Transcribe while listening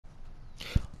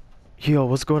Yo,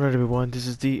 what's going on, everyone? This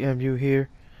is DMU here.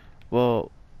 Well,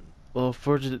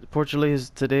 fortunately,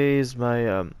 today is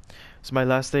my it's my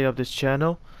last day of this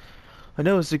channel. I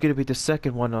know it's gonna be the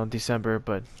second one on December,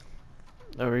 but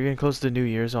we're getting close to New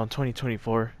Year's on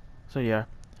 2024. So yeah,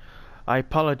 I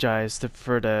apologize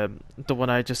for the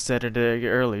one I just said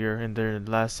earlier in the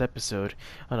last episode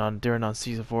and on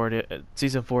season 4,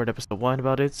 episode 1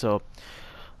 about it. So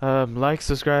like,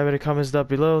 subscribe, and comments down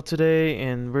below today,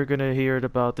 and we're gonna hear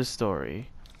about this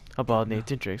story about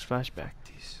Nathan Drake's flashback.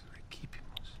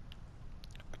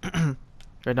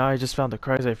 Right now, I just found the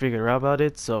cards. I figured out about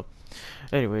it. So,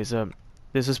 anyways,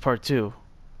 this is part 2.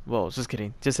 Well, just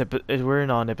kidding.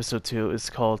 We're on episode 2. It's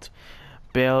called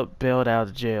Bailed Out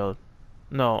of Jail.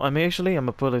 No, I mean, actually, I'm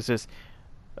gonna put it as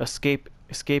escape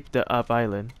the up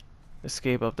island,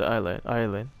 escape of the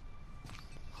island.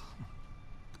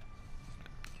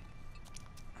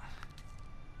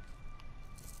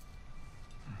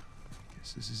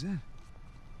 Guess this is it.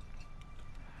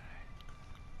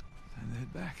 Time to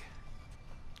head back.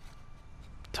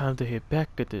 Time to hit back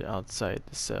at the outside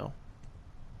the cell.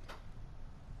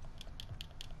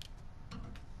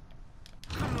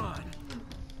 Come on.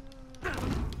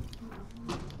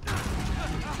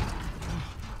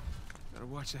 Gotta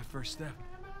watch that first step.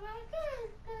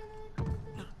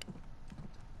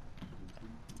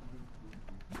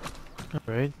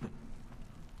 Alright,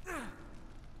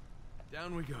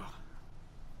 Down we go.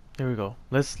 here we go.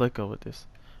 Let's let go with this.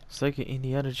 It's like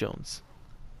Indiana Jones.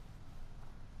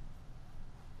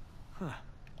 Huh.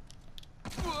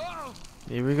 Whoa!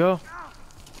 Here we go.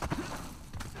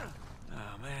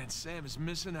 Oh man, Sam is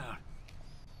missing out.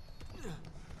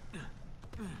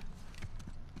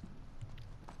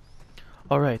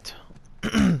 Alright.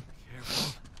 Careful.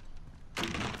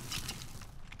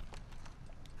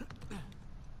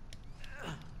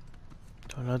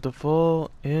 Try not to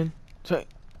fall in. Sorry.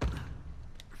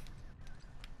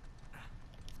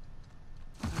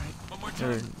 Alright, one more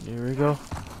time. Here we go.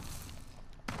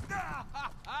 Yeah,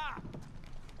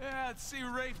 let's see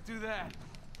Rafe do that.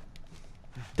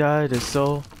 That is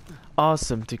so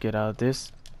awesome to get out of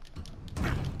this.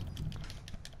 There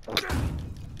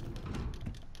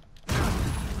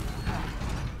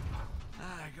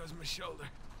goes my shoulder.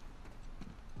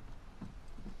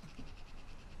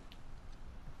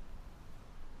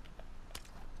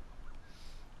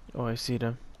 Oh, I see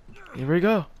them. Here we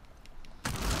go.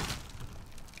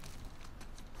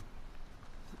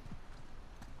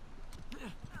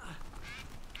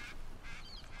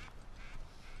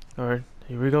 Alright,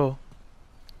 here we go.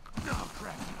 Oh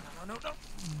crap. No.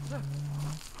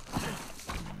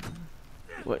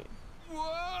 Wait.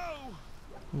 Whoa!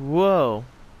 Whoa.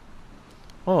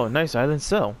 Oh, nice island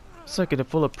cell. It's like it's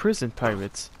full of prison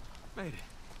pirates. Made it.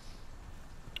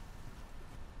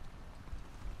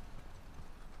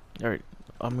 Alright,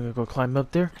 I'm gonna go climb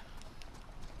up there.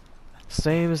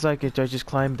 Same as like I just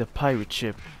climbed the pirate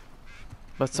ship.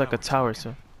 But it's like a tower,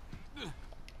 so.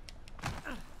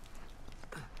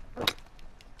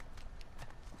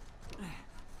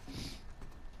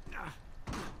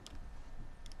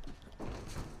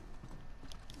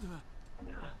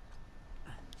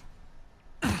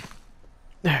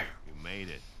 There. You made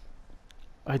it.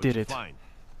 I did it. Fine.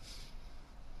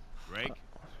 Drake?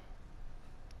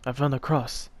 I found the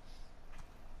cross.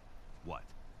 What?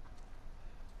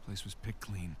 Place was picked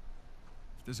clean.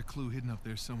 If there's a clue hidden up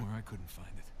there somewhere, I couldn't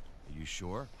find it. Are you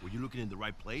sure? Were you looking in the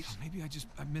right place? Maybe I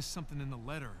missed something in the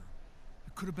letter.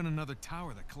 It could have been another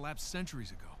tower that collapsed centuries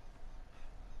ago.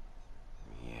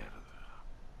 Yeah.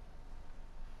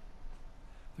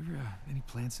 There any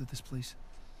plans to this place?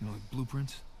 You know, like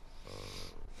blueprints?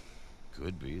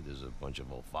 Could be. There's a bunch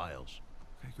of old files.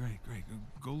 Okay, great.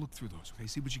 Go look through those, okay?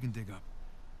 See what you can dig up.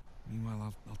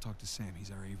 Meanwhile, I'll talk to Sam.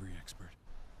 He's our Avery expert.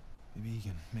 Maybe he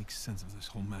can make sense of this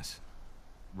whole mess.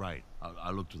 Right.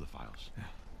 I'll look through the files. Yeah.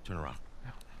 Turn around.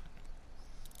 Yeah.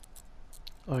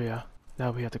 Oh yeah.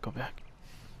 Now we have to go back.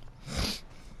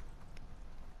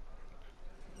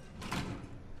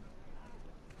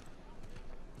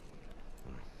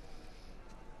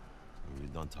 When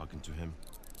you're done talking to him,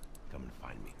 come and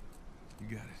find me. You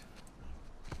got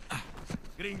it.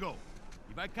 Gringo,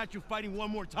 if I catch you fighting one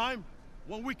more time,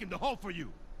 1 week in the hole for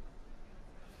you.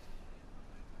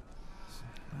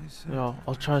 Nice. Yo,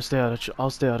 I'll try to stay out of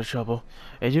I'll stay out of trouble.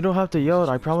 And you don't have to yell.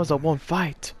 I promise I won't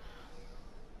fight.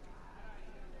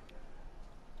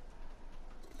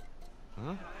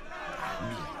 Huh?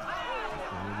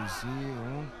 Sí,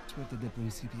 ¿eh? Suerte de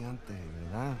principiante,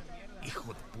 ¿verdad?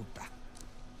 Hijo de puta.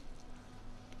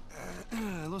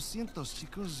 Lo siento,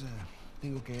 chicos.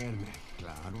 Tengo que irme.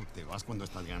 Claro, te vas cuando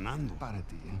estás ganando. Para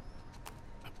ti, ¿eh?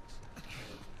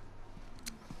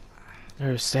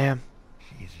 There's Sam.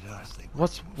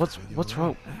 What's wrong? There's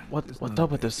What's another up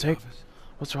with guy the at cig? office.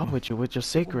 What's wrong with you? With your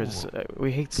cigarettes?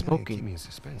 We hate Keep smoking. me in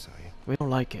suspense, are you? We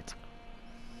don't like it.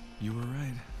 You were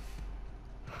right.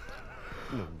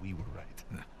 No, we were right.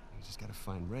 We just gotta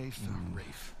find Rafe.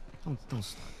 Rafe. Don't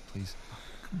start, please.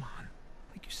 Come on.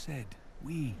 Like you said,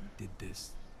 we did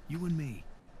this. You and me.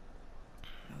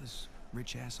 Now this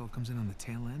rich asshole comes in on the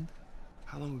tail end.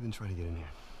 How long have we been trying to get in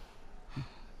here?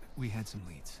 We had some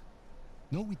leads.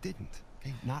 No, we didn't.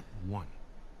 Okay, not one.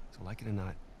 So like it or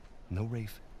not, no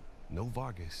Rafe, no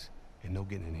Vargas, and no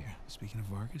getting in here. Speaking of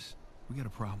Vargas, we got a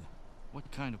problem. What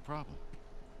kind of problem?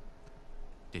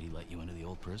 Did he let you into the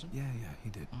old prison? Yeah, he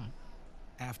did. All right.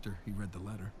 After he read the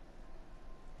letter.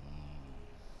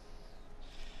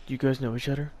 Do you guys know each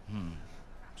other?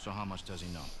 So how much does he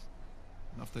know?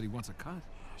 Enough that he wants a cut.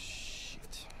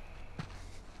 Shit.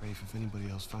 Rafe, if anybody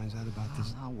else finds out about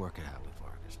this... I'll work it out with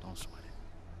Vargas. Don't sweat it.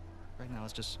 Right now,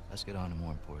 let's get on to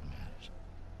more important matters.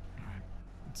 All right.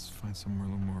 Let's find somewhere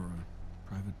a little more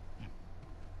private.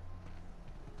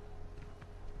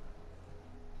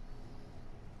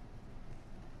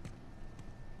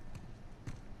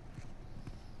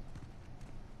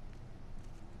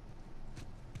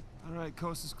 All right,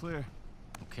 coast is clear.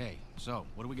 Okay, so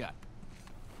what do we got?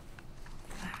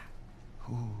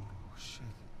 Oh, shit.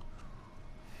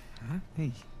 Huh?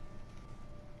 Hey,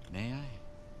 May I?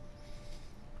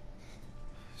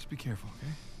 just be careful,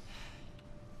 okay?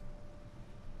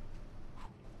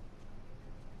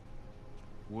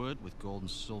 Wood with gold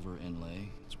and silver inlay.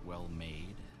 It's well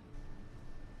made.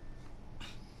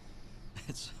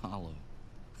 It's hollow.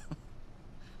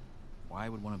 Why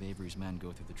would one of Avery's men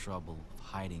go through the trouble of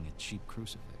hiding a cheap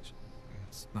crucifix?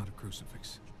 It's not a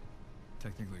crucifix.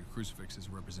 Technically, a crucifix is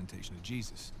a representation of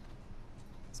Jesus.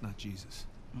 It's not Jesus.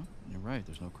 Huh? You're right,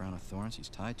 there's no crown of thorns. He's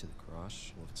tied to the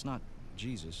cross. Well, if it's not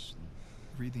Jesus, then...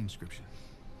 Read the inscription.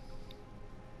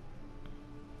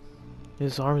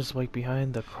 His arm is like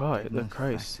behind the Christ.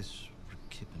 Factus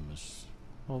recipimus.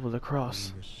 Over the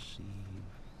cross.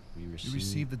 We You receive...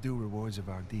 receive the due rewards of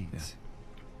our deeds.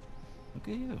 Look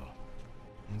at you.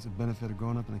 It's a benefit of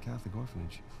growing up in a Catholic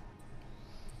orphanage.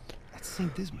 That's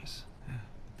St. Dismas. Yeah,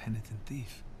 the penitent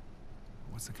thief.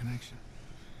 What's the connection?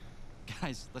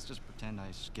 Guys, let's just pretend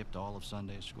I skipped all of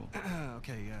Sunday school.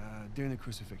 Okay, during the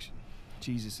crucifixion,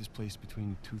 Jesus is placed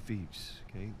between two thieves,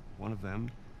 okay? One of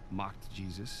them mocked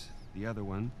Jesus. The other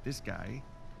one, this guy,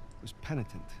 was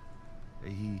penitent.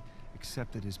 He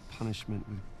accepted his punishment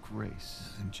with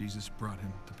grace. And Jesus brought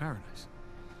him to paradise.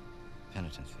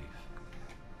 Penitent thief.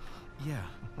 Yeah.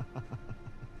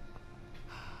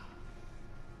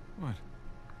 What?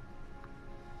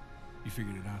 You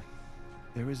figured it out?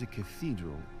 There is a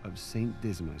cathedral of St.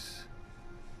 Dismas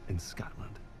in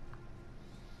Scotland.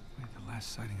 Wait, the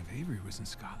last sighting of Avery was in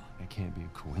Scotland. That can't be a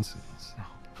coincidence.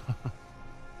 No.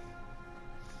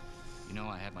 You know,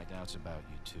 I had my doubts about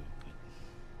you too, but...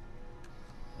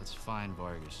 Let's find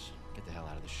Vargas. Get the hell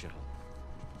out of this shithole.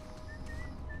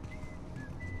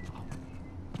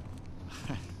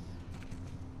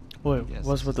 Wait, Yes,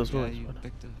 what's with this is those the guy words? you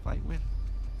picked a fight with?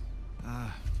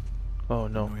 Oh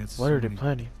no, No, it's what so are they many-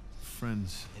 planning?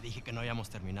 Friends. Te dije que no habíamos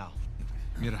terminado.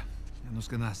 Mira, ya nos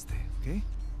ganaste, ¿ok?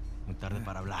 Muy tarde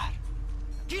para hablar.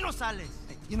 ¡Aquí no sales!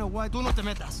 You know what? Tú no te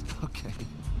metas. Okay.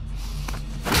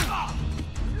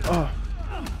 Oh.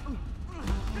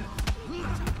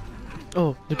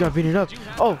 Oh, they got beaten up.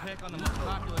 Oh, I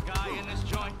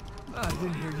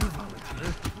didn't hear you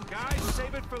volunteer. Guys,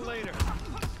 save it for later.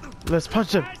 let's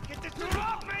punch him. Get this dude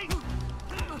off me!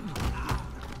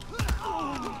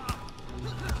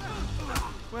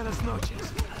 Buenas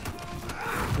noches.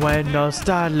 Buenos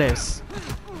tardes.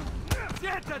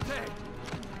 Siéntate!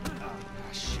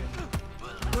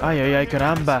 Ay, ay, ay,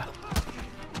 caramba.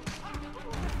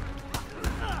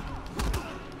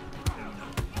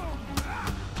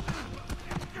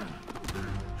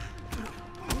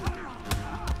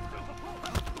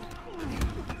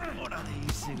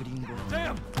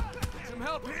 Damn! Some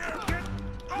help here!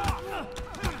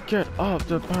 Get off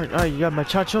the part. Ay, ya,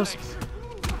 muchachos.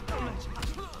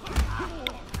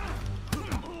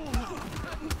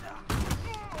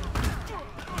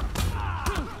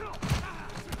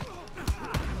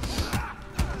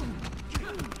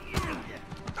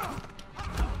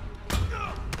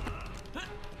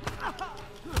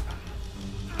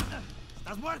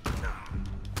 ¿Estás muerto?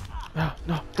 No,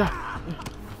 no, no.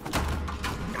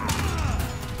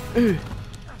 Hey,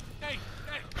 hey,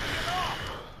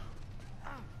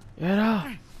 Get off.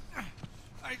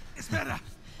 Ay, espera!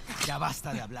 Ya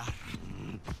basta de hablar.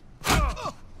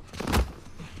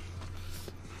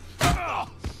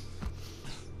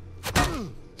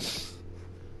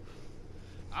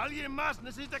 Alguien más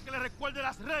necesita que le recuerde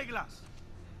las reglas.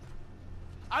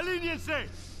 ¡Alíñense!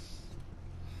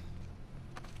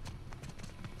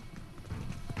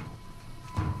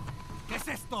 ¿Qué es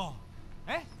esto?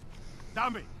 ¿Eh?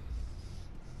 Dame.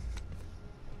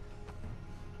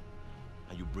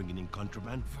 Are you bringing in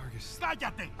contraband? Vargas.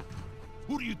 ¡Cállate!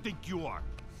 Who do you think you are?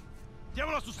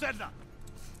 Llévalo a su celda.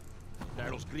 Trae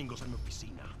a los gringos a mi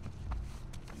oficina.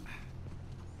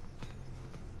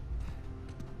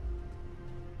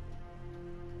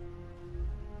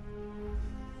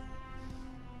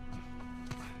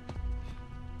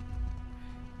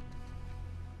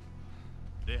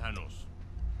 Déjanos.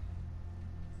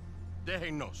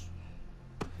 Déjennos.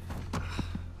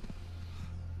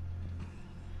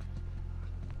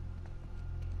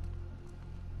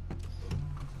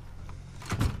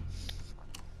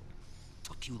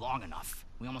 Took you long enough.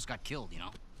 We almost got killed, you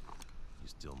know? You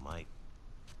still might.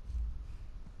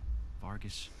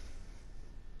 Vargas.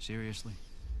 Seriously?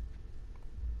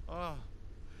 Oh,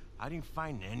 I didn't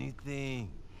find anything.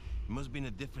 It must be in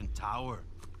a different tower.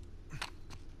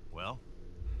 Well?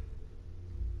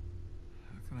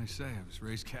 How can I say? I was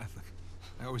raised Catholic.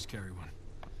 I always carry one.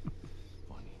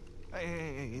 Funny.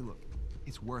 Hey, look.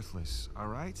 It's worthless, all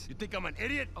right? You think I'm an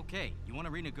idiot? Okay, you want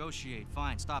to renegotiate?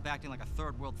 Fine, stop acting like a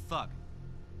third world thug.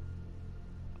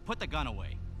 Put the gun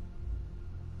away.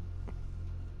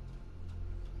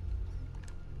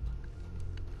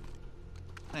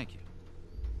 Thank you.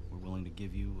 We're willing to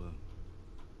give you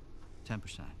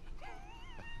 10%.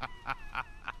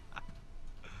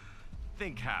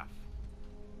 Think half.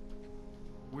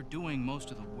 We're doing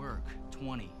most of the work,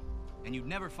 20, and you'd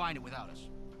never find it without us.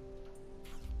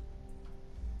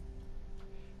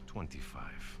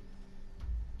 25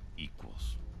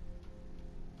 equals.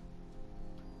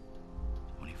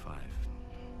 25.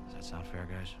 Does that sound fair,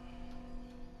 guys?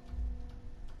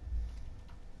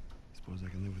 Suppose I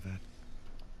can live with that.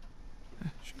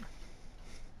 Sure.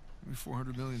 Maybe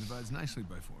 400 million divides nicely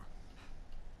by 4.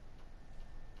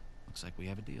 Looks like we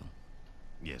have a deal.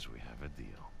 Yes, we have a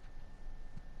deal.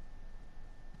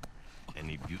 And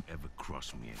if you ever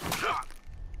cross me again...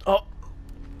 Oh.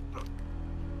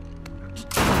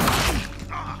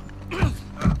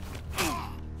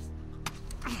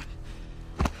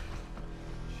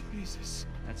 Jesus.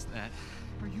 That's that.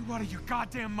 Are you out of your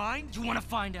goddamn mind? You want to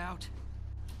find out?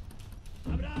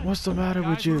 What's the matter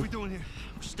with Guys, what are you? we doing here?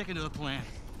 We're sticking to the plan.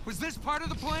 Was this part of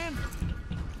the plan?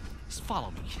 Just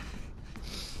follow me.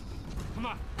 Come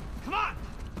on! Come on!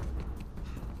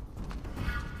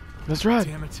 That's right.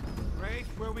 Damn it. Rafe,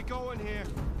 where are we going here?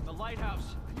 The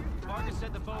lighthouse. Vargas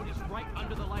said the boat is right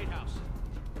under the lighthouse.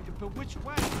 But which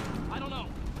way? I don't know.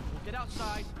 We'll get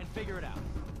outside and figure it out.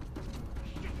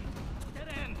 Get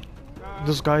in!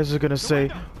 Those guys are gonna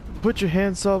say, put your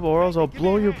hands up or else I'll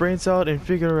blow your brains out and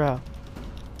figure it out.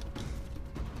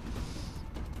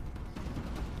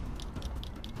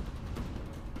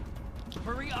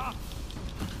 Hurry up!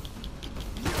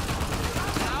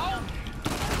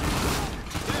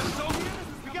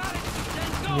 We got it!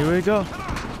 Here we go.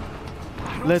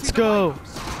 Let's go.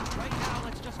 Right now,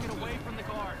 let's just get away from the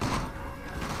guards.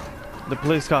 The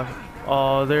police car.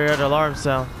 Oh, they're at alarm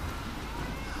sound.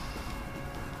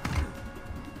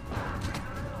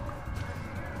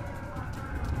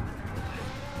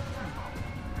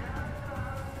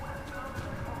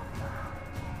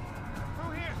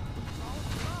 Through here!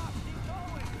 Keep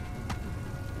going!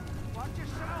 Watch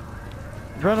yourself!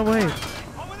 Run away.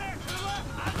 Over there! To the left!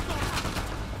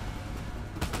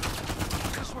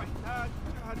 This way.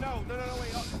 No,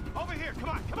 wait. Over here! Come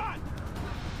on! Come on!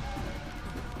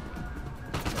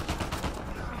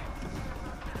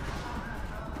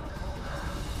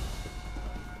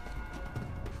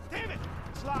 Damn it!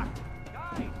 It's locked!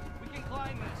 Guys, we can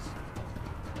climb this.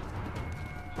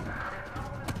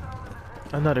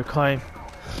 Another climb.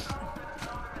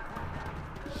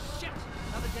 Shit!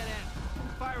 Another dead end.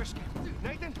 Fire escape.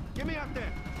 Nathan, get me out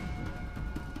there.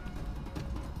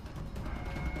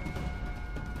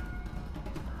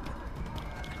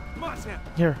 Come on, Sam.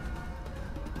 Here.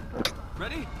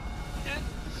 Ready?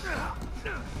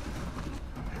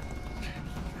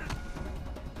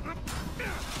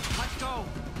 Let's go.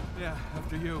 Yeah,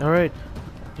 after you. All right.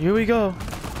 Here we go. Over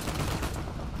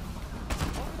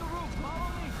the roof.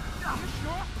 Follow me. You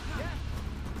sure? Yeah.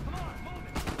 Come on, move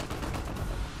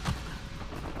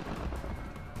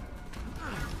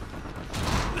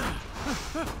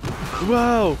it.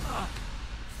 Wow.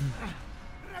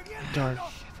 Darn.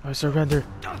 I surrender.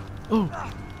 Oh.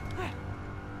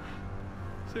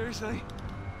 Seriously?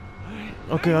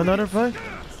 Okay, another fight.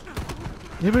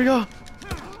 Here we go.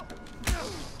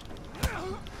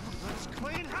 Let's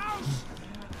clean house.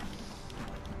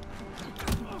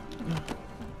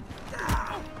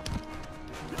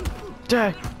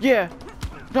 Die! Yeah!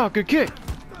 No, good kick!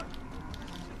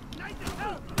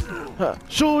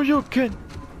 Sure you can!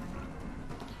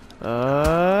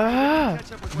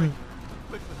 Catch up with Ray.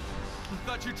 Quickly. I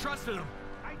thought you trusted him.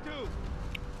 I do.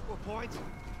 What point?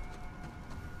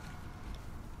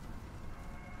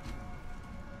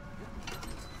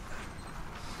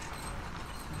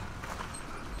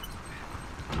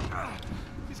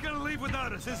 He's gonna leave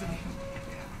without us, isn't he?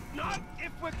 Not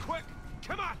if we're quick.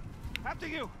 Come on. After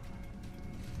you.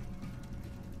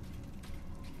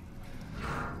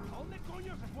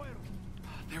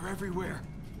 They're everywhere.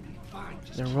 Fine.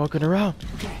 Just They're walking around,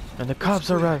 and the cops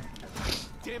arrive.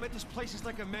 damn it. This place is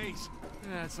like a maze.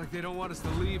 Yeah, it's like they don't want us to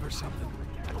leave or something.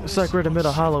 It's like we're in the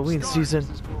middle of Halloween season.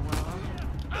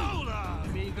 Hola,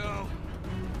 amigo.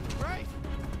 Right.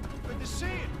 Good to see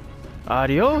you.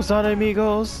 Adios,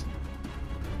 amigos.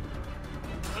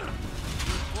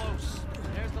 Close.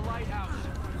 There's the lighthouse.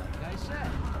 Like I said,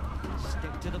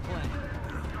 stick to the plan.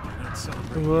 Let's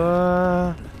celebrate.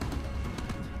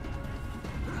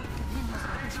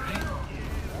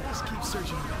 Let's keep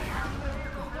searching over there.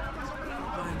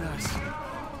 Find us.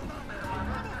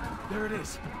 There it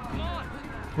is. Come on.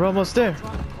 We're almost there.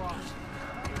 Trying to cross.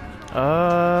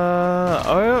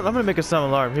 Alright, I'm gonna make a sound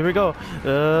alarm. Here we go.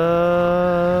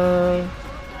 Yeah.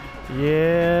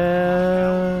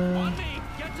 On me.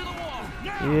 Get to the wall.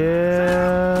 Now.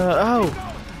 Yeah. Ow.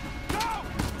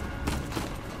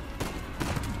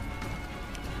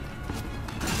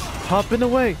 Hop in the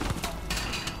way.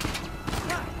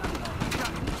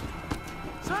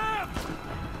 Sam!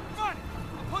 Come on!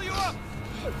 I'll pull you up!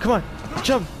 Come on.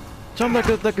 Jump. Jump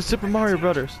like a Super Mario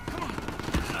Brothers.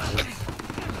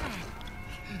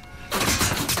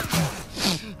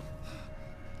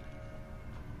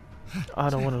 I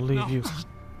don't want to leave you.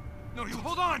 No, you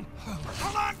hold on!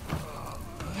 Hold on!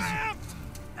 Sam!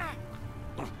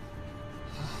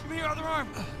 Give me your other arm!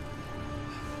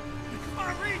 Come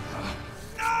on, reach!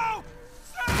 No!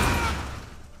 Sam!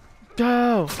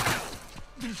 Go.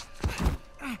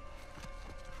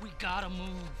 We gotta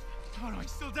move. Oh no,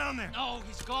 he's still down there! No,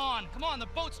 he's gone. Come on, the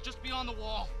boat's just beyond the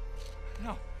wall.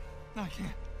 No, I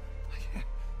can't.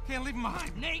 Can't leave him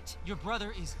behind. Nate, your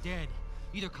brother is dead.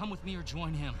 Either come with me or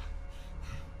join him.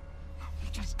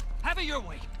 Just have it your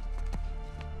way.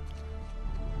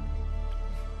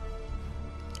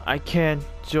 I can't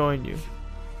join you.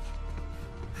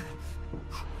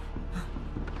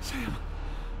 Sam!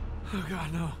 Oh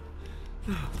God, no.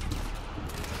 No.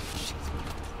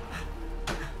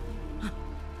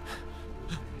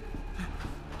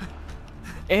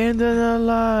 End of the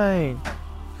line.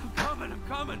 I'm coming, I'm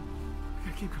coming! I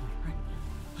gotta keep coming, right?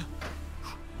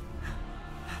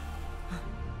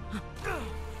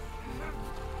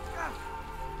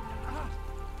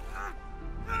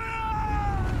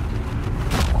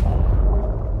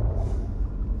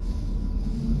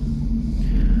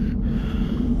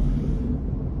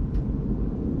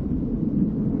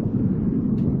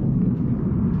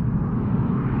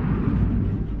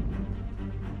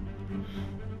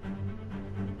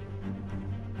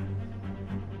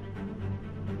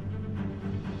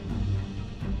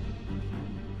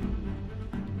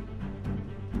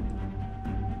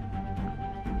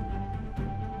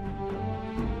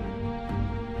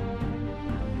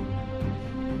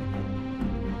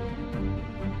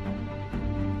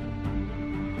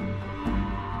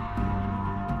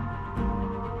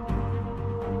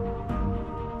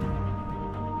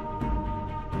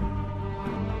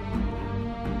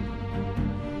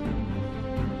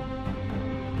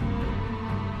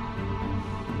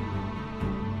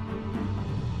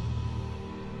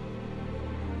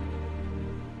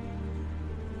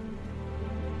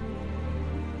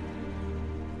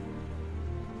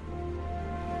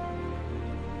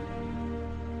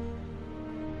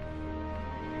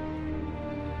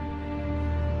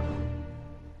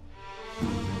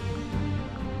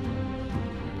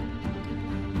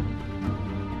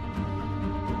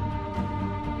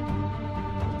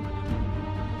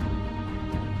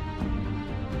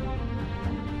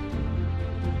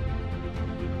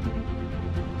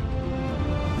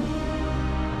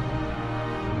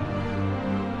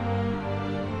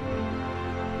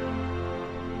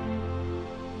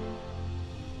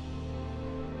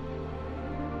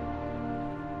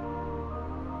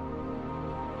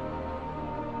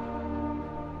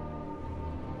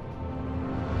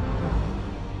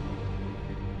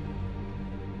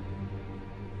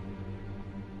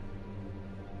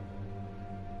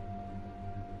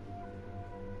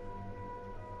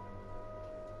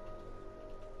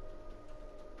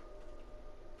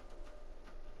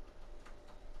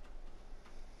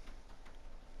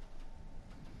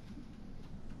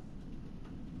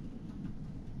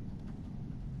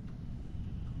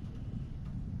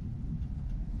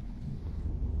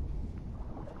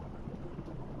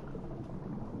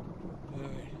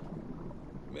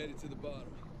 Made it to the bottom.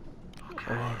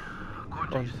 Okay.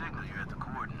 According to your signal, you're at the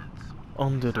coordinates.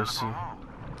 Under the Sign of sea. our hall.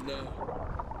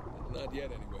 No, not yet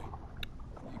anyway.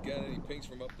 You got any pings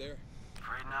from up there?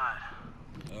 Afraid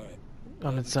not. All right.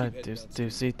 I'm We inside keep heading this downstream.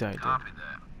 sea diving. Copy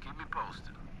that. Keep me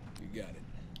posted. You got it.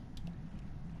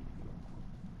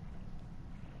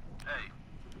 Hey,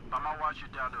 if I might watch you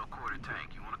down to a quarter tank,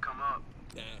 you wanna come up?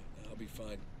 Nah, I'll be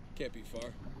fine. Can't be far.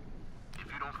 If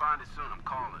you don't find it soon, I'm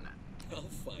calling it. I'll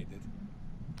find it.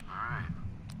 Alright.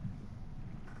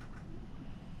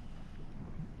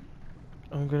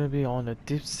 I'm gonna be on a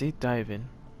deep sea diving.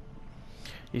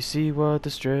 You see what the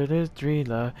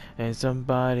thriller and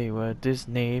somebody with this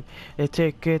name. They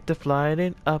take it to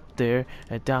flying up there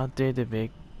and down there. They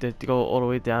go all the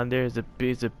way down there is the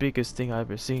biggest thing I've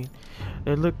ever seen.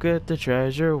 And look at the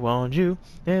treasure, won't you?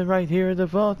 And right here the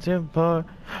bottom part,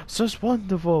 such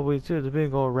wonderful way to the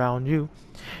big all around you.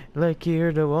 Like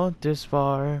here the one this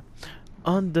far,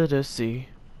 under the sea,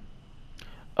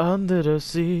 under the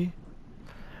sea.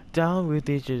 Down with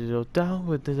digital, down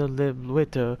with the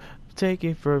little, take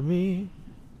it from me.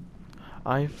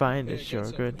 I find Hey, a I got sugar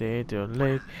something day here. to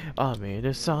lake. I made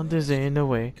the sound is in the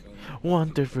way.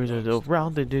 Wander through the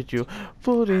round did you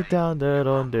put it down there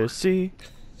on the sea?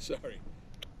 Sorry.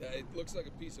 It looks like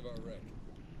a piece of our wreck.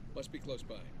 Must be close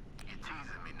by. You're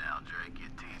teasing me now, Drake. You're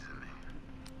teasing me.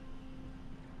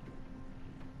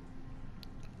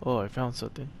 Oh, I found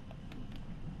something.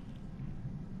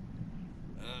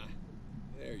 Ah,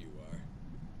 there you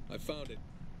are. I found it.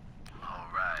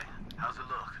 Alright. How's it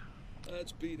look?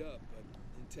 It's beat up, but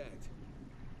intact.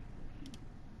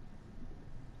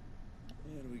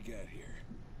 What do we got here?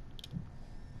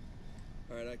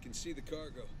 Alright, I can see the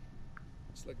cargo.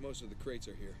 Looks like most of the crates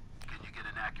are here. Can you get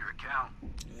an accurate count?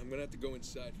 I'm gonna have to go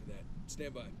inside for that.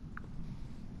 Stand by.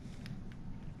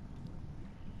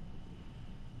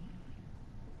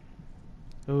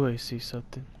 Oh, I see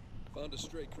something. Found a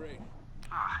stray crate.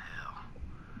 Ah, hell.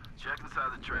 Check inside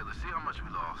the trailer. See how much we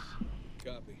lost.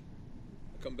 Copy.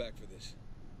 I'll come back for this.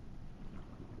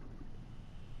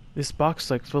 This box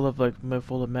like full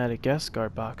of Madagascar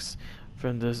box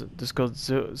from this called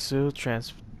zoo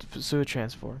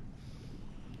transform.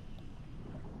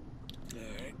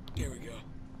 Alright, here we go.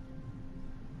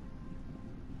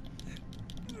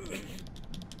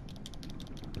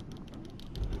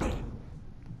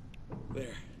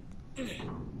 There.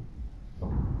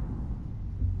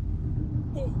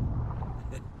 Whoa!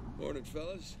 Morning,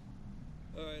 fellas.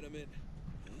 Alright, I'm in.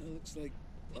 Looks like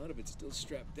a lot of it's still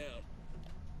strapped down.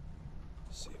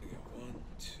 Let's see, we got 1,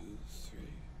 2,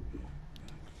 3.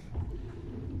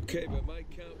 Okay, by my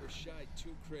count, we're shy 2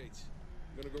 crates.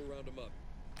 I'm gonna go round them up.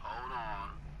 Hold on.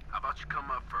 How about you come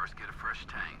up first, get a fresh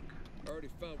tank? I already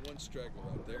found one straggler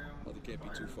out there. Oh, they can't be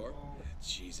too far.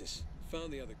 Jesus.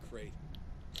 Found the other crate.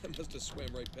 I must have swam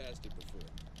right past it before.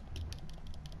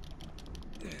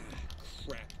 Ah,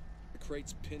 crap. The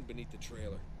crate's pinned beneath the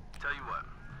trailer. Tell you what,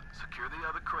 secure the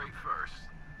other crate first,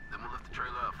 then we'll lift the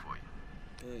trailer up for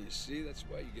you. You see, that's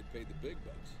why you get paid the big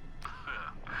bucks.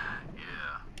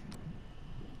 Yeah.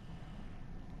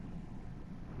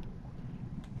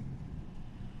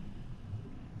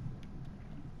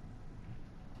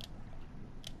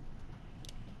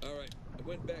 Alright, I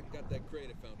went back and got that crate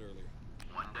I found earlier.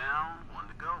 One down, one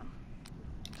to go.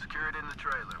 Secure it in the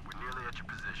trailer. We're nearly at your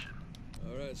position.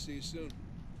 Alright, see you soon.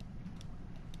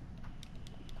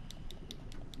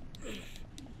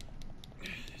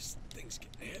 This thing's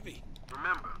getting heavy.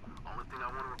 Remember, only thing I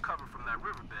want to recover from that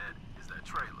riverbed is that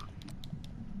trailer.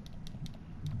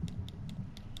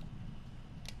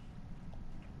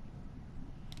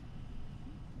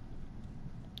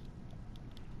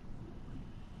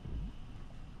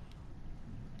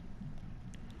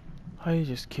 How you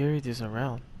just carry this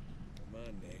around? Come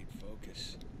on, Nate,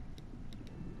 focus.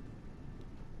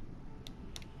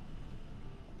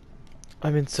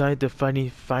 I'm inside the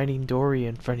Finding Dory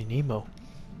and Finding Nemo.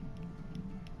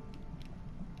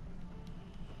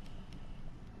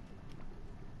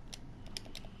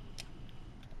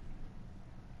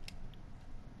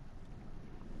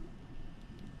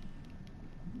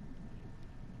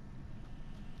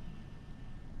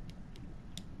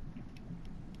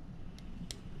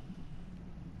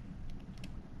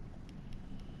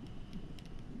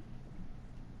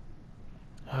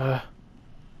 Uh,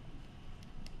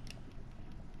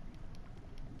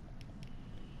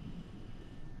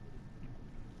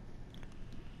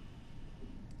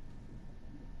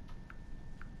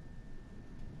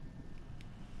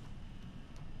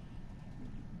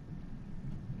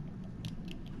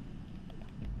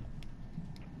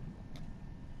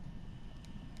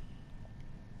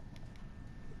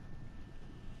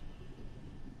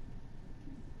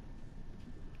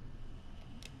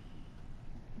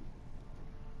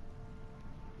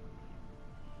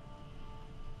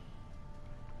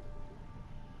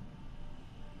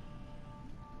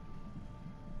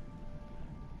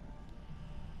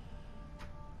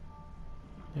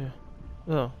 Yeah.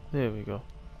 Oh, there we go.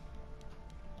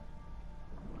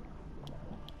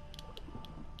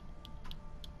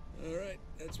 Alright,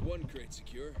 that's one crate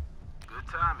secure. Good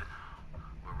timing.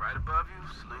 We're right above you.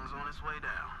 Sling's on its way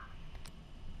down.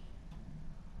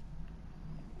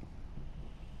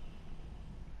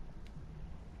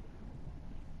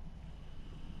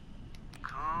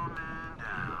 Coming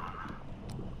down.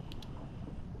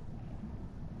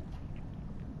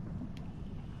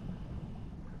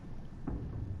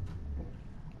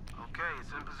 Okay,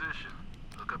 it's in position.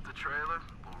 Look up the trailer.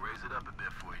 We'll raise it up a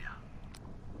bit for you.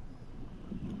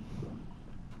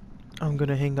 I'm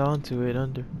gonna hang on to it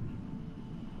under.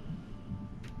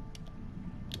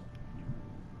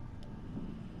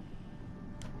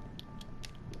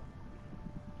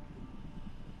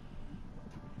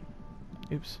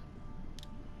 Oops.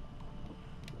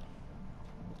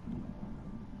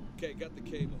 Okay, got the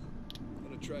cable.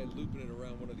 Gonna try looping it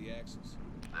around one of the axles.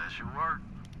 That should work.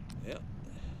 Yep.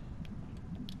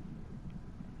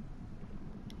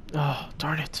 Oh,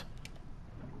 darn it.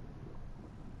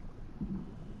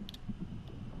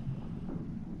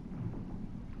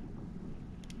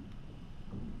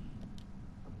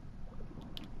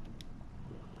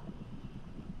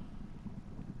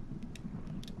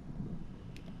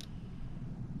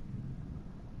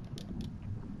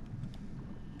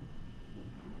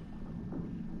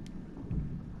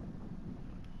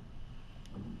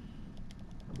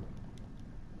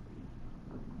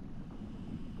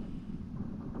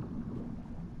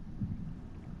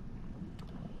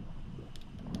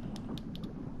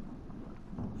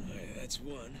 Alright, that's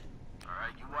one.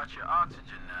 Alright, you watch your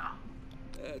oxygen now.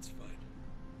 That's fine.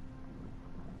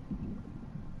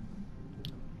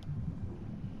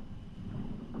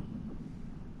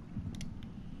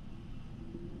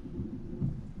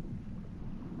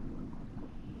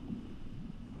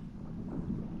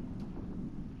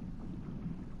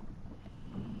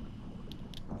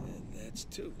 And that's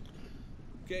two.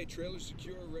 Okay, trailer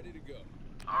secure, ready to go.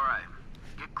 Alright,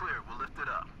 get clear. We'll lift it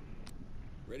up.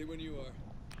 Ready when you are.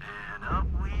 And up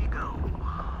we go.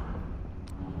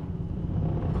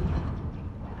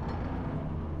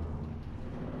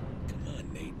 Come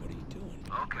on, Nate, what are you doing?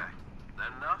 Okay,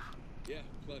 that enough? Yeah,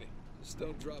 plenty. Just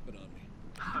don't drop it on me.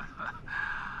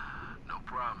 No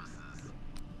promises.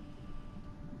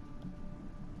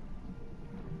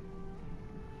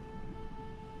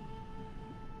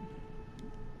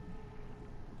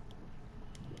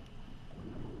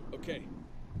 Okay,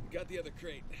 got the other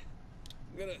crate.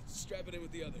 I'm gonna strap it in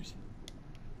with the others.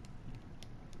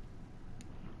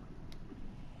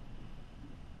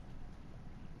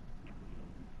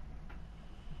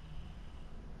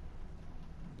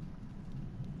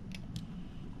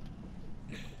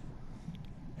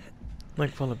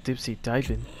 Like full of dipsy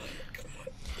diving.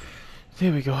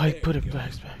 There we go. I put it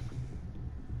back. Oh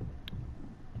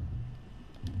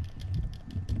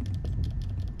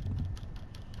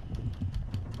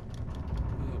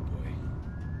boy.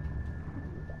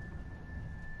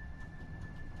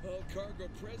 All cargo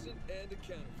present and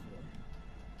accounted for.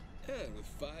 And with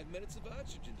 5 minutes of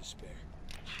oxygen to spare.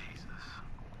 Jesus.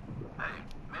 Hey,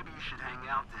 maybe you should hang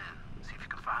out then. See if you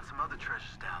can find some other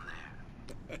treasures down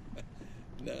there.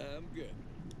 Nah, I'm good.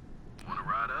 Wanna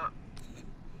ride up?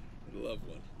 I'd love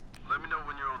one. Let me know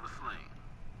when you're on the sling.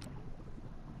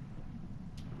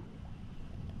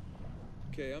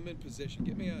 Okay, I'm in position.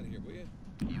 Get me out of here, will you?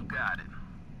 You got it.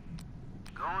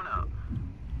 Going up.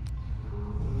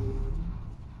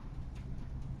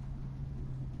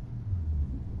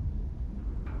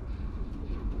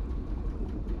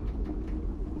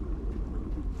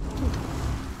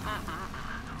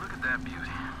 Look at that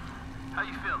beauty. How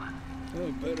you feeling? Oh,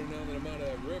 better now that I'm out of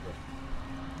that river.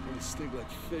 I'm gonna stink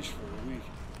like fish for a week.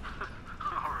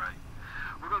 All right.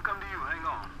 We're gonna come to you. Hang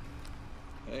on.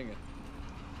 Hang it.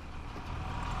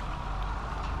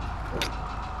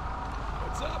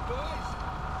 What's up, boys?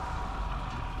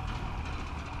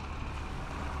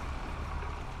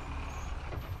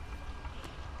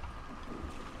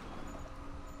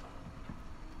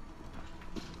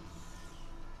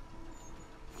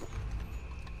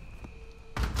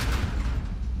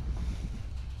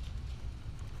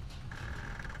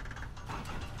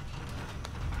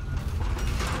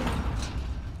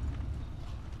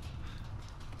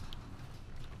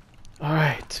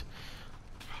 Alright.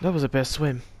 That was the best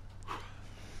swim.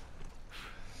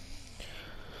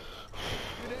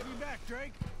 Good to have you back,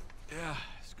 Drake. Yeah,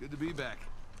 it's good to be back.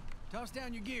 Toss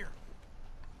down your gear.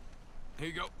 Here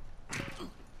you go.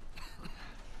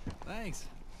 Thanks.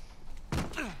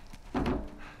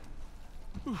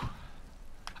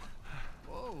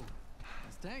 Whoa,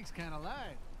 this tank's kind of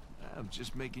light. I'm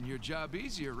just making your job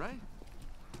easier, right?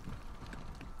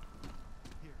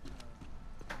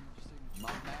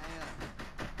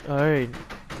 Alright,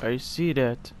 I see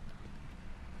that.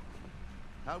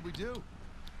 How'd we do?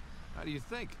 How do you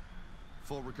think?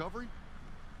 Full recovery?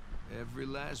 Every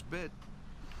last bit.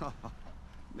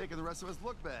 Making the rest of us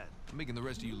look bad. Making the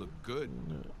rest of you look good.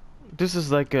 This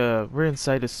is like we're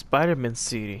inside the Spider-Man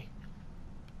city.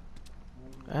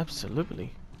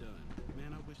 Absolutely. Done.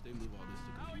 Man, I wish they move all this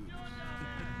to computers.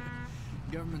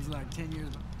 Government's like 10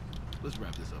 years. Let's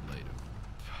wrap this up later.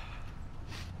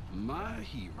 My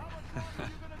hero.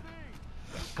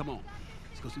 Come on.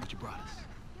 Let's go see what you brought us.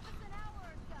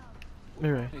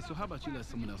 Alright. Hey, so how about you let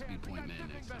someone else be point man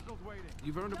next time?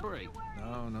 You've earned a break.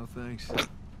 No, no thanks.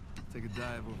 Take a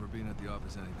dive over being at the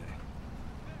office any day.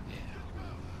 Yeah,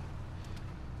 well,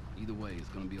 either way, it's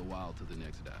gonna be a while till the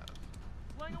next dive.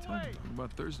 What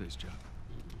about Thursday's job?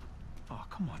 Oh,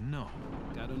 come on, no.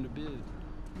 Got underbid.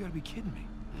 You gotta be kidding me.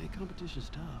 Hey, competition's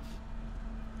tough.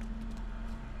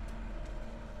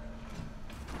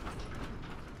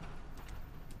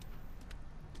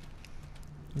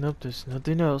 Nope, there's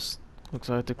nothing else. Looks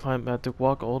like I have to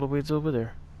walk all the way to over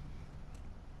there.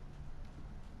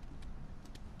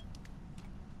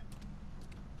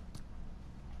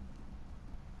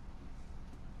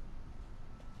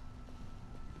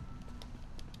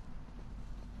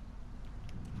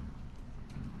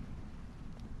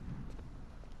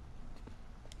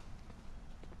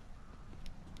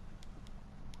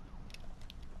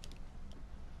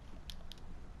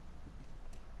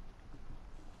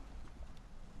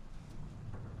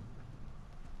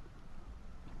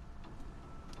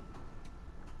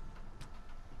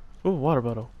 Oh, water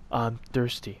bottle. I'm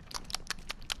thirsty.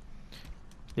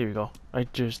 There we go. I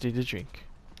just need a drink.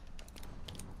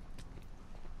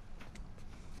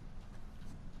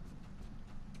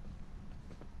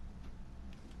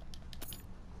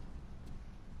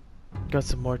 Got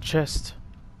some more chest.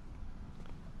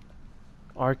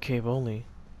 Arcade only.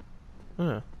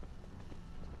 Huh.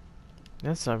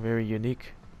 That's not very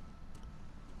unique.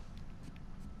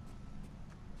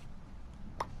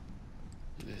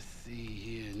 Let's see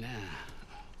here now.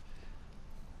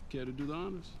 Care to do the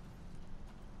honors?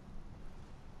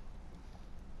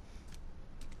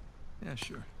 Yeah,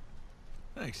 sure.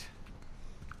 Thanks.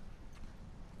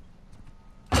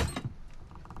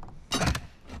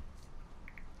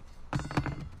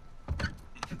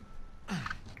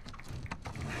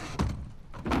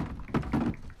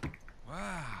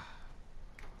 Wow.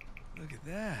 Look at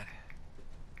that.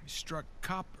 We struck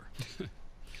copper.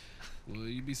 Well,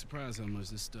 you'd be surprised how much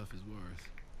this stuff is worth.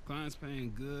 Clients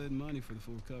paying good money for the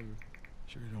full cover.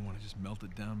 Sure you don't want to just melt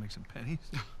it down, make some pennies?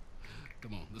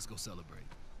 Come on, let's go celebrate.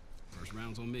 First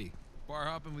round's on me. Bar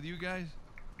hopping with you guys?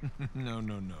 No,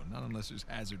 not unless there's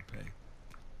hazard pay.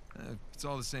 If it's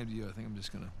all the same to you, I think I'm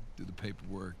just gonna do the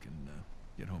paperwork and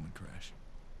get home and crash.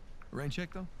 A rain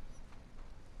check, though?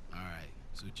 All right,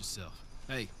 suit yourself.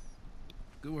 Hey,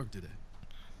 good work today.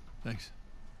 Thanks.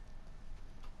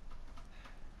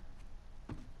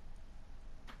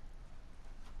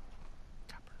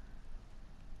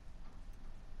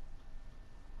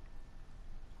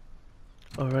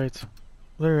 Alright.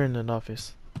 We're in an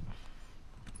office.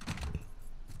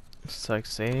 It's like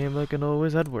same like an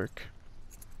always at work.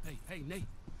 Hey,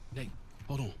 Nate,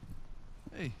 hold on.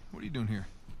 Hey, what are you doing here?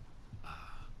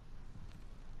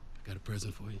 Got a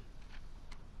present for you.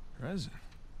 Present?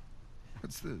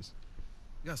 What's this?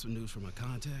 Got some news from my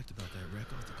contact about that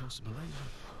wreck off the coast of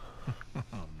Malaysia.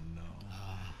 Oh, no.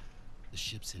 The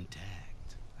ship's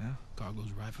intact. Yeah?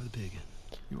 Cargo's right for the picking.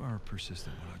 You are a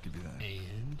persistent one, I'll give you that.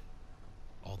 And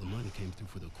all the money came through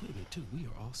for the equipment, too. We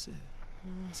are all set.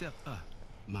 Except,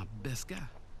 my best guy.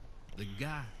 The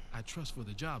guy I trust for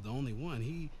the job, the only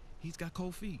one. He's got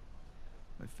cold feet.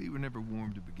 My feet were never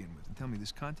warm to begin with. And tell me,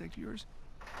 this contact of yours,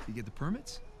 did you get the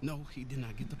permits? No, he did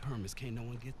not get the permits. Can't no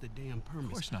one get the damn permits.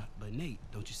 Of course not. But Nate,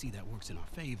 don't you see that works in our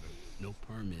favor? No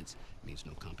permits means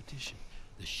no competition.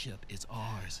 The ship is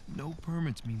ours. No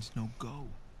permits means no go.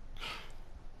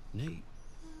 Nate,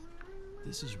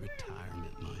 this is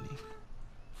retirement money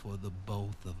for the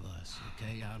both of us,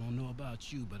 okay? I don't know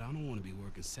about you, but I don't want to be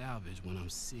working salvage when I'm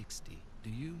 60. Do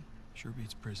you? Sure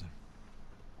beats prison.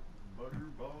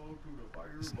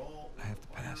 Listen, I have to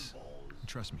pass. And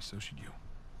trust me, so should you.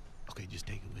 Okay, just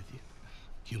take it with you.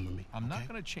 Humor me. I'm okay? not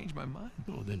gonna change my mind.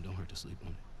 No, then don't hurt to sleep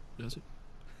on it. Does it?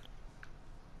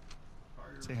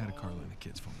 Say hi to Carla and the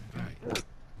kids for me. All right.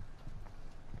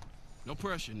 No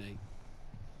pressure, Nate.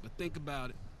 But think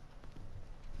about it.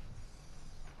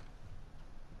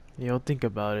 You'll think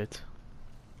about it.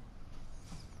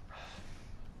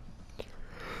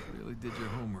 Really did your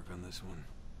homework on this one.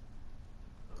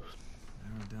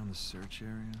 Narrow down the search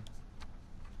area.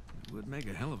 It would make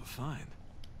a hell of a find.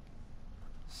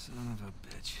 Son of a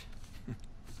bitch.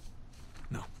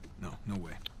 No, no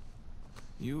way.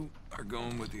 You are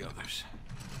going with the others.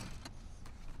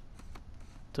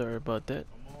 Sorry about that.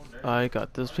 I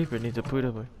got those people need to put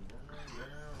away.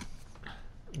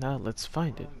 Now let's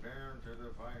find it.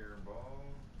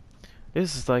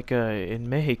 This is like in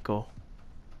Mexico.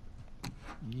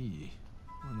 Yee.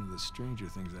 One of the stranger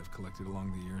things I've collected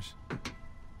along the years.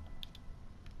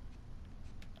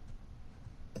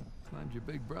 Climbed your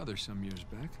big brother some years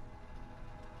back.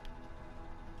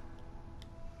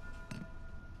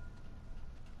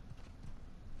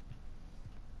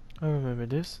 I remember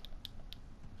this.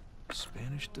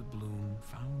 Spanish doubloon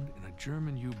found in a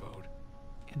German U-boat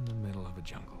in the middle of a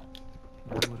jungle.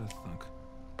 Who would have thunk?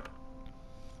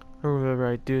 I remember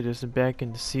I do this back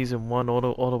in season 1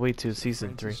 all the way to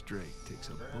season 3. Francis Drake takes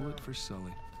a bullet for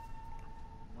Sully.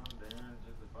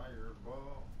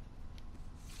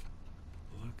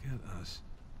 Look at us.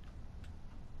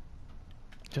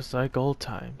 Just like old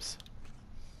times.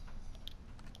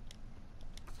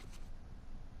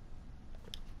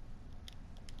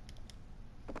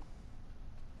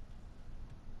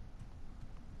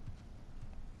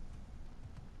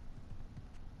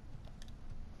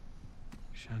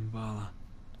 Shambhala.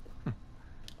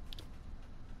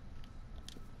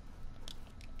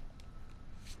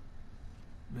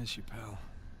 Miss you, pal.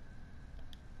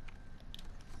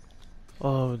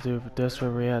 Oh, dude, that's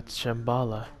where we're at,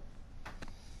 Shambhala.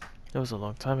 That was a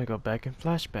long time ago, back in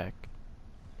flashback.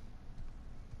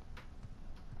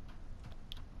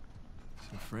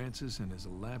 So Francis and his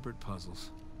elaborate puzzles.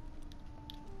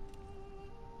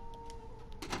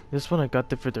 This one I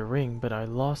got it for the ring, but I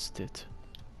lost it.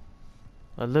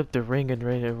 I left the ring and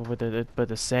right over by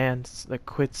the sand, the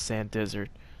quicksand desert.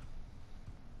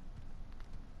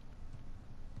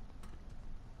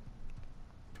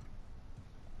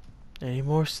 Any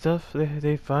more stuff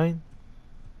they find?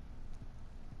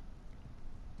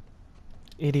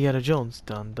 Indiana Jones.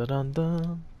 Dun dun dun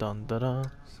dun dun dun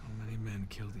dun. So many men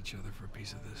killed each other for a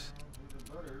piece of this.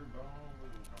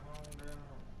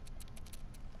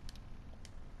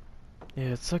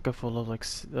 Yeah, it's like a full of like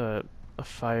a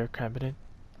fire cabinet.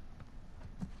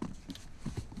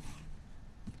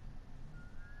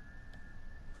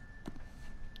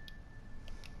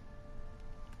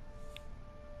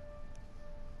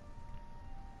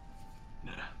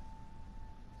 Nah.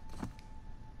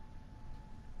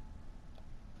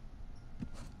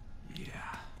 Yeah.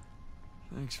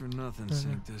 Thanks for nothing,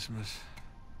 Saint Dismas.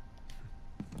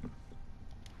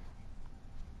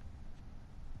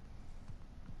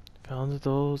 Found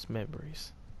those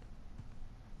memories.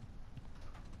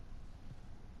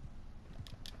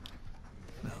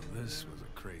 Now this was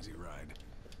a crazy ride.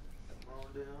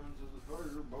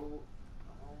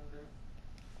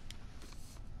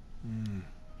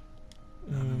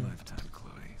 Not a lifetime,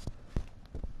 Chloe.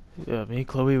 Yeah, me and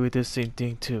Chloe we did the same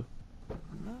thing too.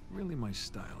 Not really my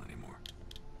style anymore.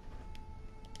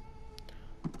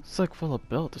 It's like full of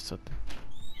belt or something.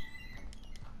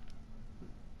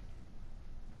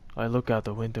 I look out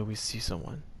the window, we see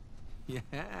someone. Yeah.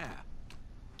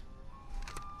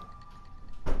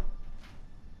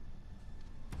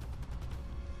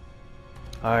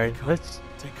 Alright, let's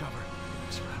Take cover.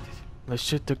 We're surrounded.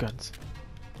 shoot the guns.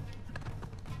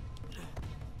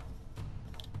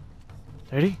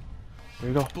 Ready? Here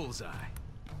we go. Bullseye.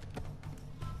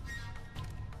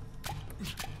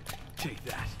 Take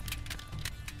that.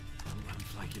 I'm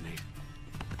flanking Nate.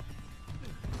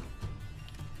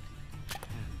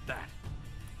 And that.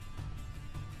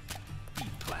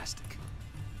 Eat plastic.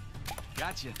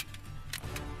 Gotcha.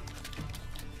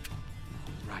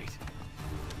 Right.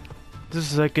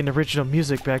 This is like an original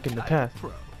music back in the past.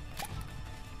 Pro.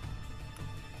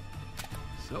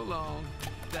 So long.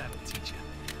 That'll teach you.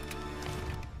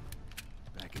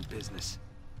 Back in business.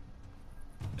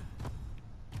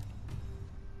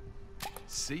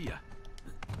 See ya.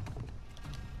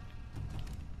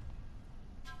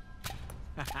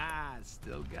 Haha,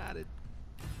 still got it.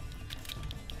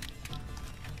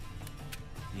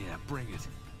 Yeah, bring it.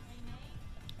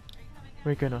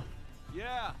 We're gonna.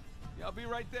 Yeah, I'll be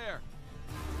right there.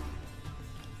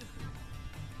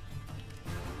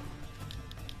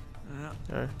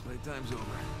 Alright. Playtime's over.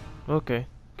 Okay,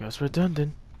 guess we're done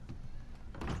then.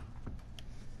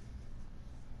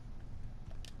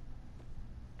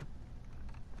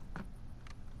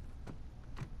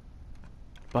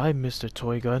 Bye, Mr.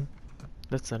 Toy Gun.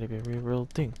 That's not even a real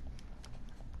thing.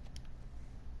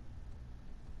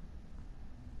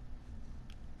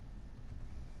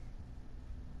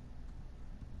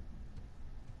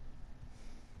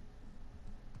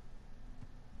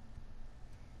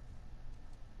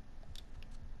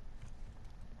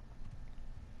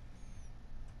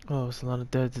 Oh, it's a lot of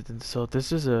dead. So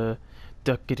this is a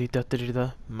duckity duckity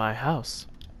da my house.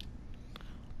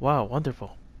 Wow,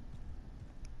 wonderful.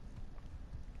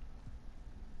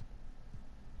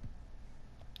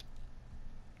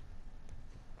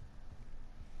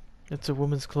 It's a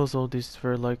woman's clothes all these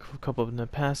for like a couple of the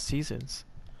past seasons.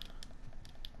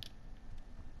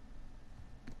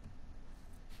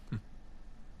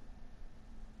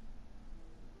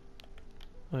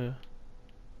 Oh yeah.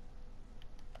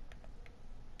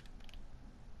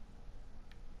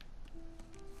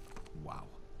 Wow.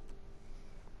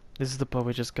 This is the pub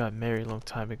we just got married a long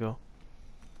time ago.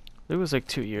 It was like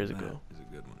 2 years That ago. is a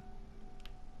good one.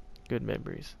 Good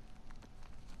memories.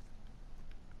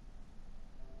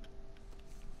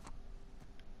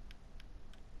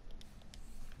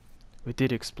 We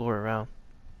did explore around.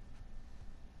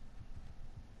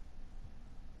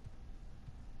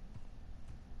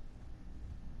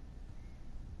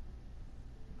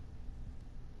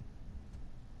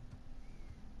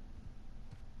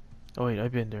 Oh wait,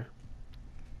 I've been there.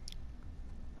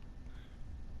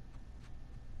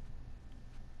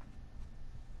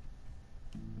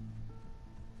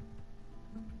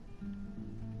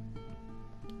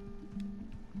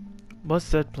 What's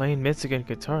that playing Mexican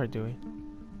guitar doing?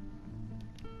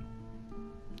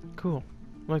 Cool.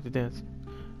 I like the dance.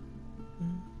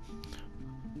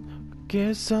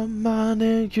 Get some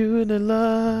money, you the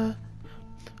love.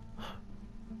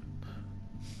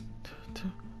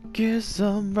 Get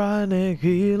some money,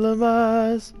 heal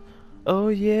más. Oh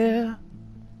yeah.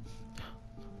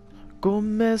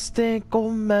 Come este,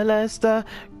 come la está.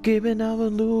 Giving out a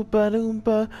loopa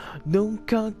loompa.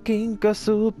 Nunca kinka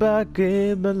supa.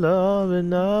 Give me love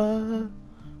enough.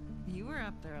 You were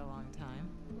up there a long time.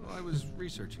 Well, I was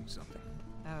researching something.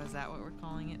 Oh, is that what we're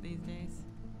calling it these days?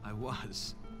 I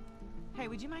was. Hey,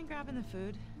 would you mind grabbing the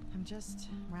food? I'm just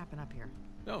wrapping up here.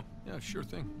 Oh, yeah, sure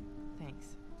thing.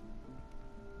 Thanks.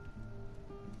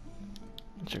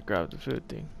 Should grab the food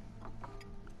thing.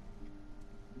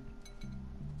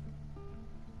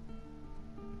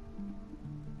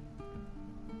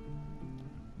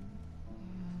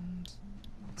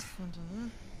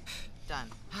 And done.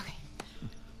 Okay.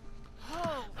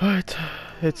 Oh, Alright,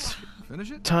 it's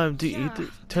Finish it? time to Yeah.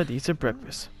 eat some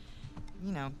breakfast.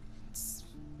 you know, it's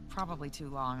probably too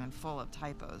long and full of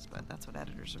typos, but that's what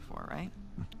editors are for, right?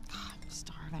 God, I'm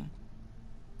starving.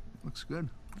 Looks good.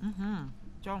 Mm-hmm.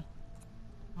 Joe,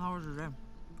 how was your day?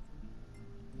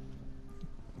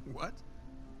 What?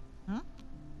 Hmm?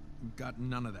 Got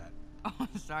none of that. Oh,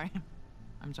 sorry.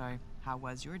 I'm sorry. How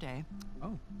was your day?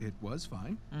 Oh, it was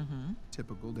fine. Mm-hmm.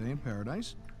 Typical day in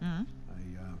paradise. Mm-hmm.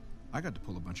 I got to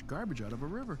pull a bunch of garbage out of a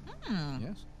river. Hmm.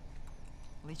 Yes.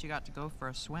 At least you got to go for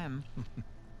a swim.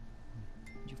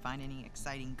 Did you find any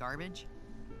exciting garbage?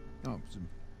 Oh, it was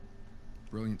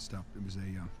a brilliant stuff. It was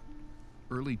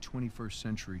a early 21st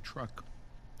century truck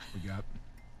we got.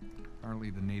 Apparently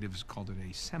the natives called it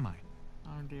a semi.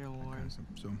 Oh, dear That Lord. kind of stuff.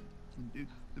 So,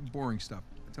 boring stuff.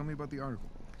 Tell me about the article.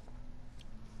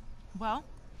 Well,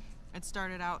 it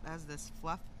started out as this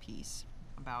fluff piece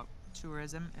about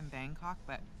tourism in Bangkok,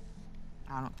 but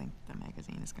I don't think the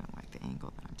magazine is going to like the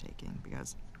angle that I'm taking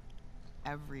because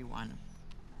everyone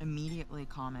immediately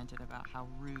commented about how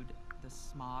rude the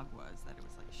smog was, that it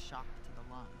was like shock to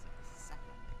the lungs like the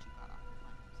second that you got off the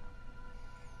plane.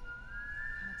 So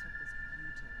kind of took this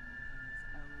U-turn and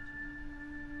this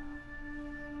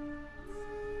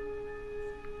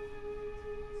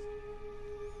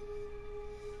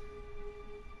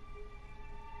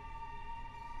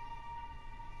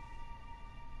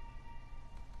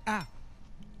Ah!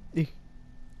 Eh.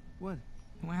 What?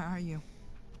 Where are you?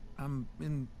 I'm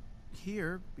in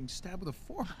here being stabbed with a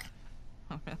fork.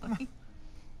 Oh, really?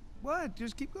 What?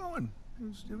 Just keep going.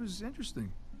 It was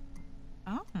interesting.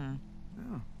 Oh,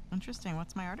 Yeah. interesting.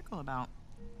 What's my article about?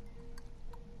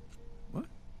 What?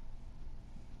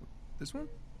 This one?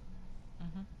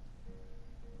 Mm-hmm.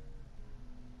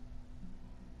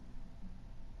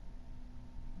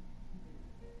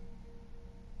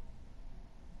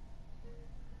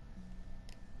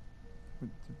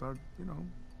 It's about,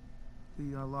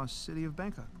 the lost city of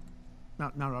Bangkok.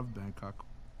 Not of Bangkok.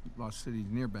 Lost cities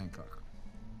near Bangkok.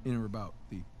 In or about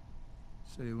the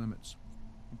city limits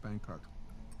of Bangkok.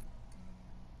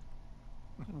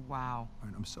 Wow. All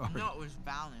right, I'm sorry. No, it was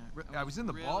valiant. It I was in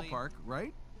the really ballpark,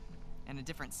 right? in a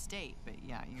different state, but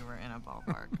yeah, you were in a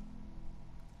ballpark.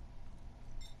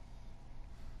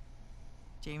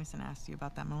 Jameson asked you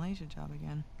about that Malaysia job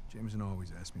again. Jameson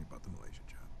always asks me about the Malaysia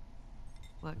job.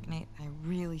 Look, Nate, I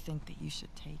really think that you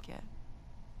should take it.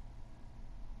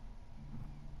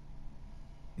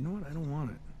 You know what? I don't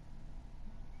want it.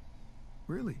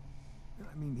 Really.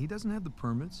 I mean, he doesn't have the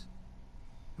permits.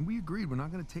 And we agreed we're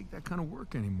not going to take that kind of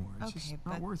work anymore. It's just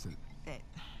not worth it.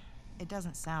 It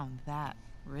doesn't sound that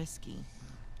risky.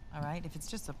 All right? If it's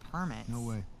just a permit. No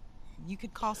way. You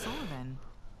could call Sullivan.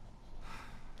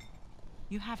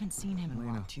 You haven't seen him in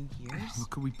Elena, what, 2 years? Look,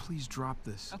 could we please drop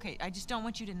this? Okay, I just don't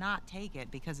want you to not take it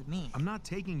because of me. I'm not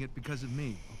taking it because of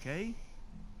me, okay?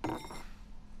 I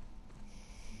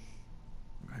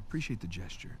appreciate the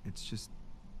gesture. It's just...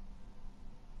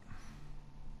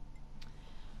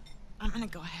 I'm gonna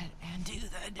go ahead and do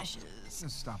the dishes.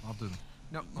 Stop, I'll do them.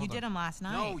 No, You did them last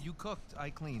night. No, you cooked. I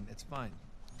cleaned. It's fine.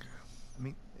 I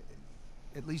mean,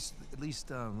 at least, let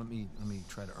me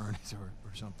try to earn it or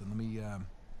something. Let me,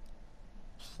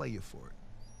 play you for it.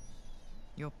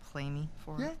 You'll play me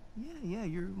for it? Yeah,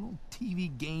 your little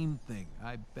TV game thing.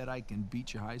 I bet I can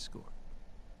beat your high score.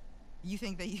 You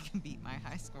think that you can beat my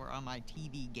high score on my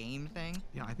TV game thing?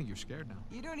 Yeah, I think you're scared now.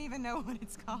 You don't even know what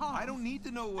it's called. I don't need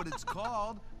to know what it's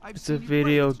called. It's a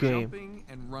video game. Jumping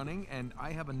and running, and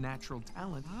I have a natural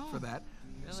talent for that.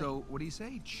 Really? So, what do you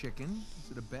say, chicken?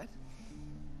 Is it a bet?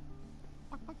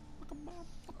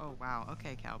 Oh, wow.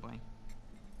 Okay, cowboy.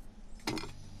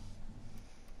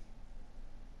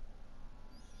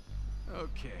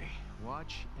 Okay,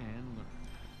 watch and learn.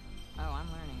 Oh, I'm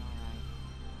learning all right.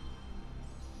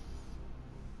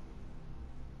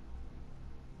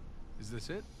 Is this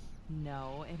it?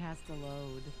 No, it has to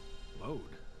load. Load.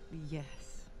 Yes.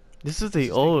 This is This the is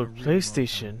taking a old really long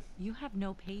PlayStation. You have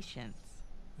no patience.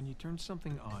 When you turn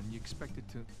something on, you expect it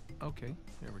to... Okay,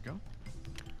 there we go.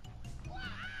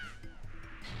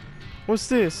 What's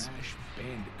this? Crash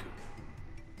Bandicoot.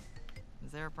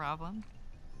 Is there a problem?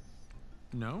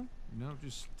 No,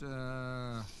 just,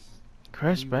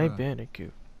 Crash You, by uh,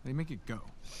 Bandicoot. they make it go.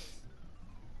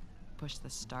 Push the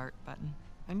start button.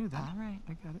 I knew that. All right.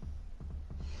 I got it.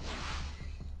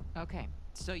 Okay,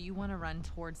 so you want to run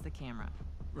towards the camera.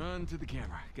 Run to the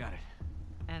camera. Got it.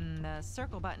 And the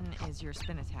circle button is your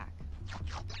spin attack.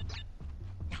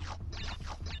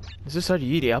 Is this how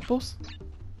you eat apples?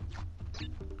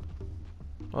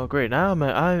 Oh great! Now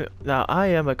I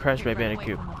am a Crash by Okay, run away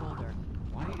Bandicoot. from the boulder.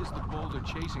 Why is the boulder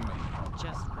chasing me?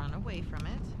 Just run away from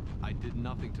it. I did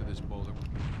nothing to this boulder.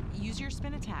 Use your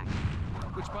spin attack.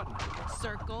 Which button?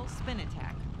 Circle spin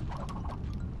attack.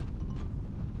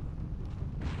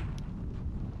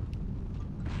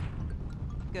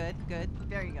 Good, good.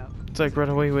 There you go. It's like run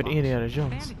away with Fox. Indiana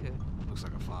Jones. Bandicoot. Looks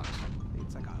like a fox.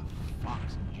 It's like a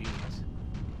fox in jeans.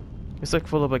 It's like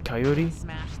full of a coyote.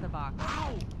 Smash the box.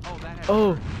 Ow! Oh, that had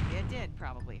Oh, It did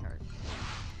probably hurt.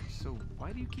 So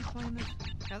why do you keep playing this?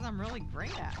 Because I'm really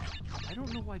great at it. I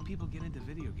don't know why people get into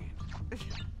video games.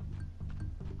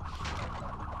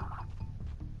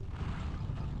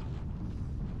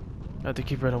 I have to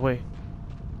keep running away.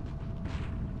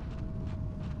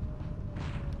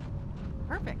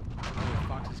 Perfect. Oh,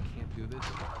 foxes can't do this?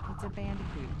 It's a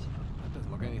bandicoot. That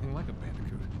doesn't look anything like a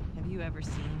bandicoot. Have you ever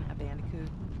seen a bandicoot?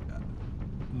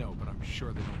 No, but I'm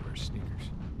sure they don't wear sneakers.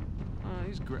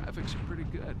 These graphics are pretty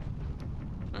good,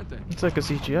 aren't they? It's like a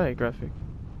CGI graphic.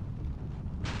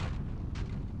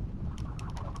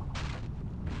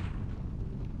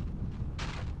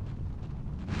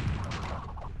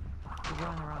 You're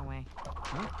going the wrong way.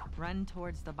 Huh? Run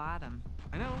towards the bottom.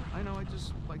 I know. I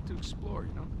just like to explore,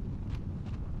 you know?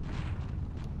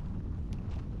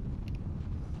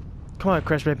 Come on,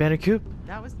 Crash by Bandicoot.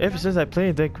 That was Ever since I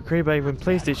played that created by even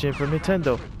PlayStation for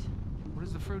Nintendo. What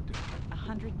does the fruit do?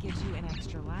 100 gives you an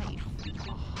extra life.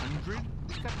 100?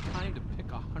 Who's got time to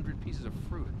pick 100 pieces of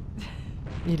fruit?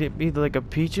 Eat it either like a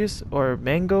peaches or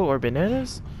mango or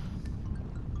bananas.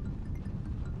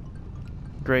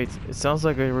 Great. It sounds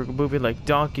like we're moving like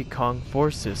Donkey Kong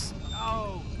Forces.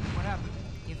 Oh, what happened?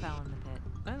 You fell in the pit.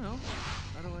 I don't know.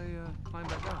 How do I climb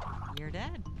back out? You're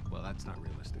dead. Well, that's not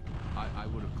realistic. I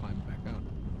would have climbed back out.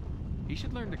 He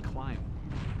should learn to climb.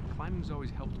 Climbing's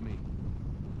always helped me.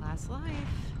 Last life.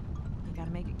 You gotta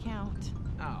make it count.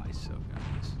 Oh, I so got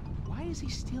this. Why is he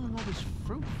stealing all this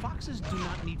fruit? Foxes do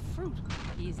not need fruit.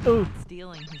 He's Oh. not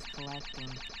stealing, he's collecting.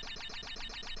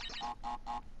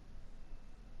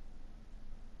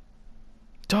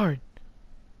 Darn.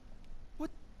 What?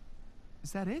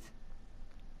 Is that it?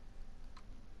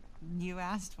 You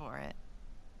asked for it.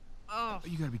 Oh.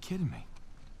 You gotta be kidding me.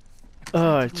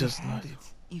 I practically just had not. it.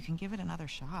 You can give it another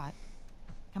shot.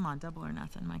 Come on, double or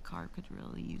nothing. My car could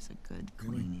really use a good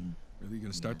Really? cleaning. Really, you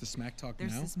gonna start Yeah. the smack talk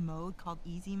There's now? this mode called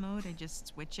easy mode. I just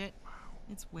switch it.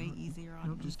 It's way easier on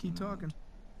No, just easy keep mode. talking.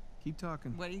 Keep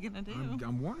talking. What are you gonna do?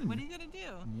 I'm warning What are you. you gonna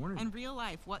do? I'm warning you. In real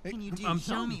life, what Hey, can you do? I'm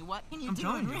Show telling me. you. What can you I'm do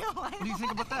telling in you. real life? What do you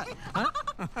think about that?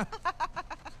 Huh?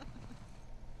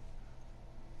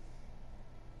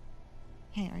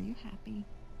 Hey, are you happy?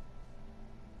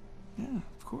 Yeah,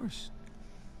 of course.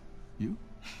 You?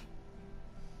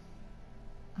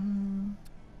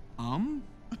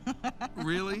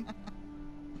 Really?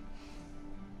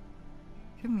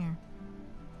 Come here.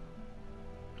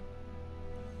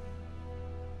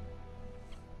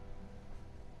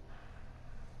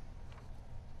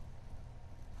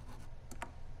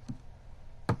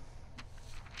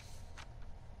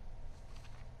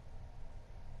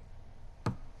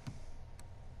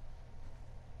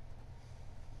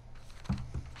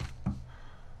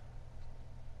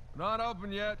 Not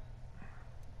open yet.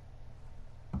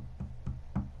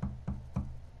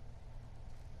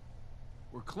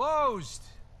 We're closed.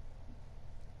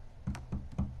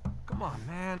 Come on,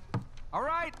 man. All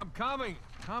right, I'm coming.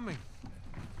 Coming.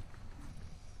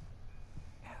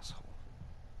 Asshole.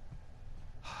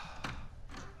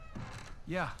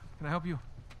 Yeah, can I help you?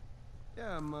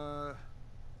 Yeah, I'm,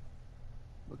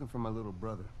 looking for my little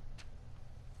brother.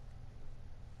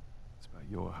 It's about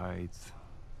your height,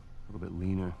 a little bit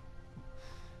leaner.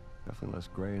 Definitely less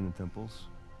gray in the temples.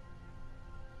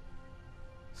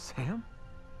 Sam?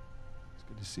 It's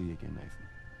good to see you again, Nathan.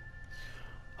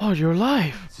 Oh, you're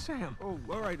alive. Sam. Oh,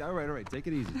 all right. Take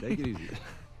it easy, take it easy.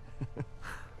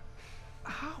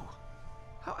 How?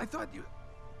 How? I thought you...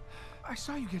 I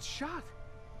saw you get shot.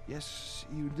 Yes,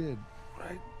 you did.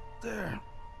 Right there.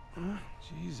 Huh?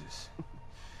 Jesus.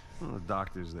 Well, the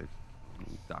doctors, they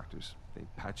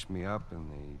patched me up and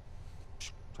they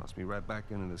tossed me right back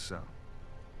into the cell.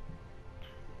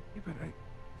 Yeah, but I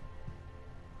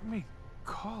made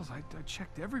calls. I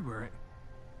checked everywhere.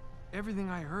 Everything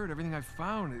I heard, everything I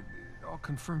found, it all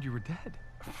confirmed you were dead.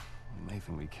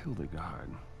 Nathan, we killed a guard.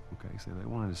 Okay, so they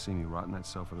wanted to see me rot in that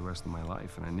cell for the rest of my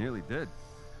life, and I nearly did.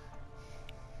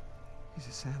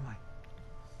 Jesus, Sam,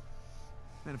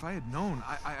 man, if I had known,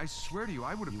 I swear to you,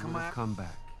 I would have come out. Come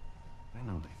back. I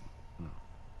know, Nathan. I know.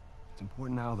 What's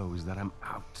important now, though, is that I'm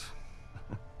out.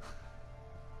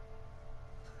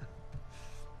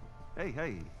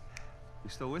 Hey, you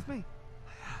still with me?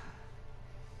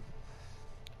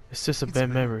 It's just a bad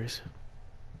memories.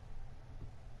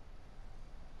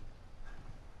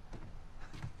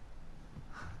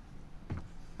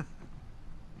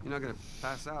 You're not gonna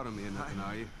pass out on me or nothing,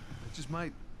 are you? I just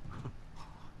might.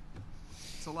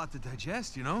 It's a lot to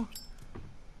digest, you know?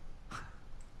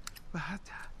 But how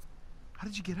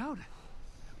did you get out?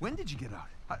 When did you get out?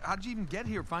 How did you even get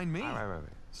here? Find me? All right.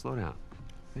 Slow down.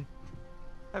 Okay?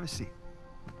 Have a seat.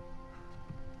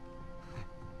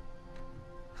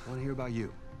 I want to hear about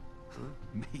you. Huh?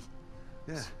 Me?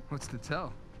 Yeah. What's to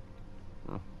tell?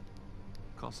 Well,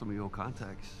 call some of your old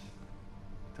contacts.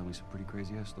 Tell me some pretty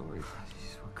crazy-ass stories.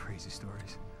 Jeez, what crazy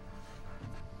stories.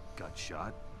 Got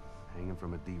shot, hanging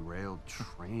from a derailed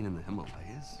train in the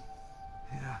Himalayas.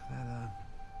 Yeah,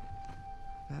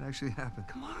 that actually happened.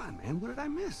 Come on, man. What did I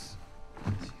miss?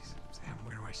 Jeez, Sam,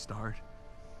 where do I start?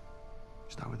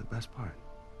 Start with the best part.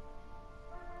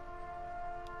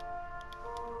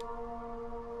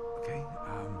 Okay,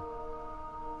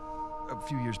 a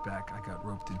few years back, I got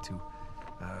roped into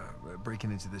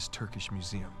breaking into this Turkish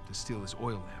museum to steal this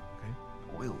oil lamp, okay?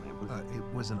 Oil lamp? It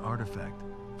was an artifact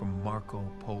from Marco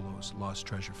Polo's lost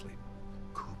treasure fleet.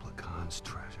 Kublai Khan's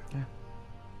treasure.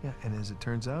 Yeah, and as it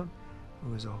turns out,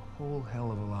 there was a whole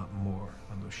hell of a lot more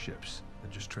on those ships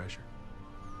than just treasure.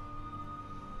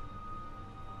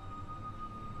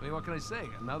 I mean, what can I say?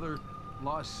 Another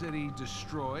lost city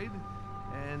destroyed,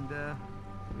 and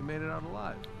we made it out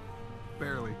alive.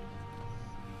 Barely.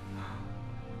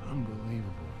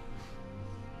 Unbelievable.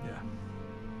 Yeah.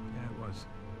 Yeah, it was.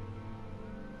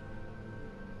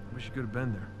 I wish you could have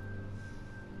been there.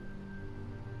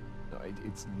 No,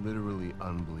 it's literally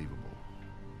unbelievable.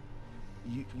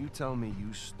 You tell me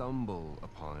you stumble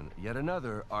upon yet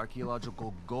another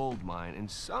archaeological gold mine, and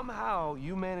somehow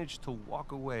you manage to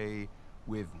walk away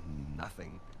with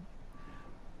nothing.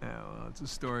 Yeah, well, it's a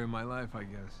story of my life, I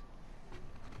guess.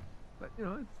 But, you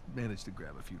know, I managed to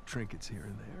grab a few trinkets here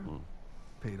and there.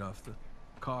 Paid off the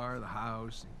car, the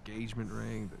house, engagement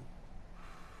ring,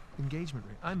 the engagement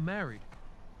ring. I'm married.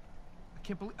 I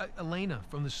can't believe... Elena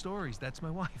from the stories, that's my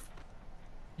wife.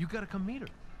 You gotta come meet her.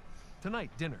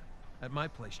 Tonight, dinner. At my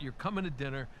place. You're coming to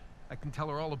dinner. I can tell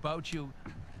her all about you.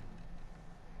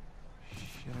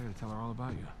 Shit, I gotta tell her all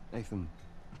about you. Nathan,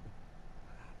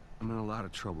 I'm in a lot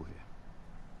of trouble here.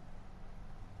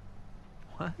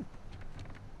 What?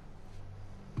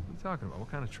 What are you talking about? What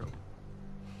kind of trouble?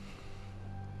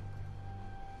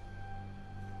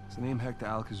 Does the name Hector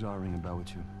Alcazar ring a bell with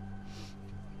you?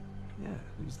 Yeah,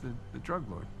 he's the drug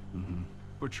lord. Mm-hmm.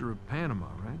 Butcher of Panama,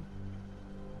 right?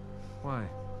 Why?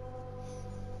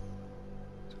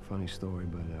 It's a funny story,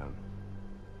 but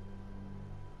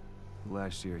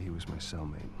Last year, he was my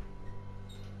cellmate.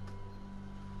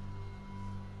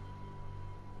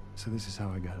 So this is how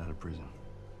I got out of prison.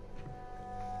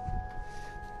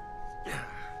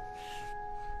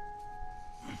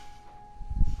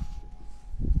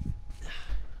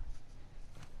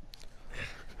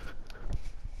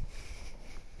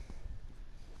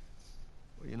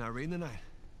 Well, you're not reading tonight?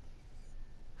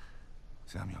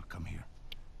 Samuel, come here.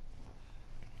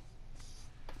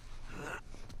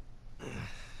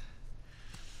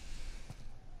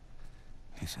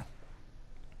 Listen.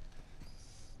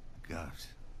 Guards.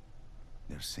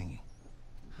 They're singing.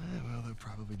 Well, they're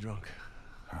probably drunk.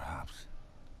 Perhaps.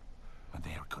 But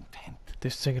they are content.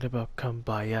 They're singing about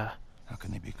Kumbaya. How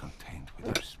can they be content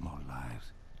with their small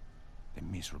lives? Their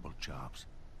miserable jobs?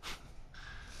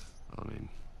 I mean,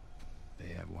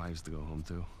 they have wives to go home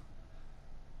to.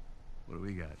 What do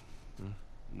we got? Huh?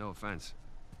 No offense.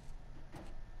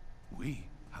 We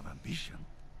have ambition.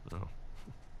 No.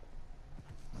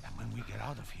 And when we get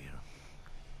out of here,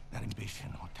 that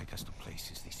ambition will take us to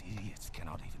places these idiots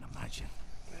cannot even imagine.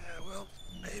 Yeah, well,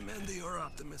 amen to your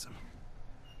optimism.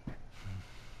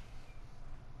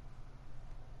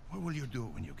 What will you do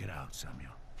when you get out,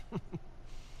 Samuel?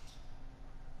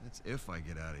 That's if I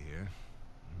get out of here.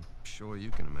 I'm sure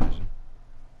you can imagine.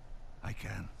 I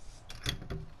can.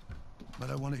 But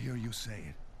I want to hear you say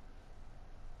it.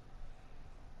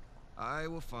 I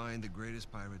will find the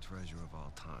greatest pirate treasure of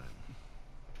all time,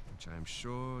 which I am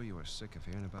sure you are sick of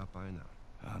hearing about by now.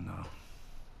 Oh, no.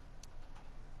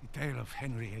 The tale of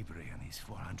Henry Avery and his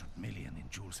 400 million in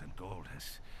jewels and gold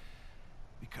has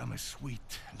become a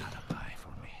sweet lullaby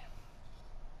for me.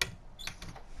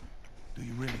 Do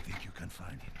you really think you can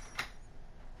find it?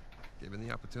 Given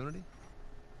the opportunity?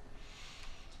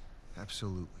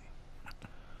 Absolutely.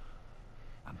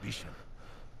 Ambition.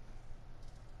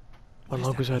 How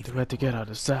long was I had to get out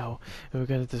of Sao, and we're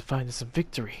gonna have to find some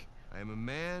victory. I am a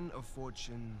man of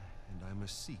fortune, and I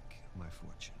must seek my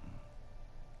fortune.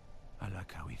 I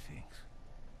like how he thinks.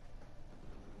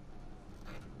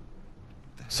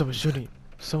 Someone's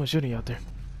shooting out there.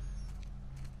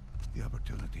 The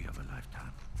opportunity of a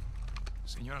lifetime.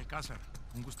 Señor Alcázar,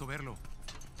 un gusto verlo.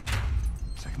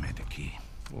 Sáqueme de aquí.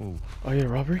 Oh. Are you a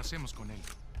robbery? ¿Qué hacemos con él?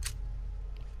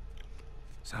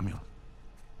 Samuel,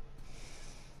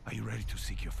 are you ready to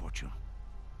seek your fortune?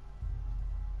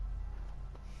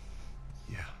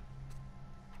 Yeah.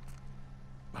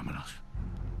 Vámonos.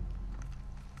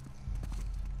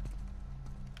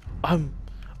 I'm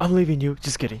leaving you.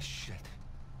 Just kidding. Shit.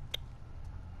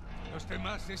 Los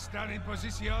demás están en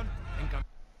posición. En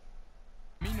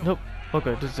camino. Nope.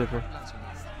 Okay, this is different.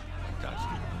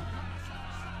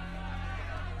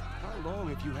 How long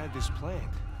have you had this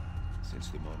planned? Since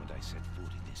the moment I set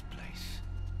foot in this place.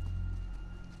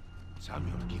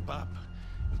 Samuel, keep up.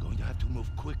 We're going to have to move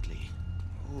quickly.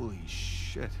 Holy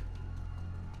shit.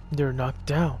 They're knocked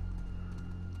down.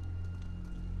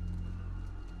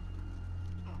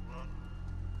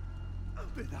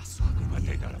 Pedazo de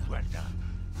mierda. A la puerta.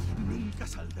 Nunca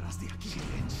saldrás de aquí.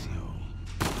 Silencio.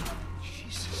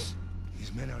 Jesus.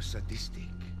 These men are sadistic.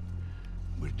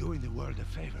 We're doing the world a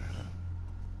favor, huh?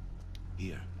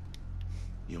 Here.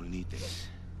 You'll need this.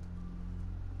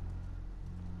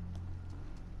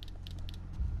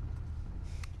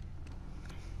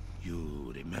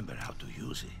 You remember how to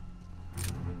use it?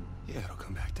 Yeah, it'll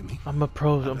come back to me. I'm a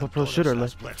pro shooter,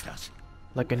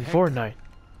 like in Fortnite.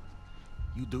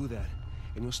 You do that,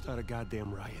 and you'll start a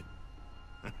goddamn riot.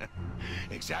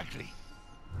 Exactly.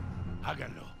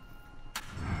 Háganlo.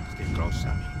 Stay close,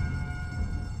 Sammy.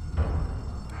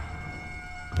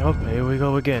 Oh, here we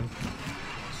go again.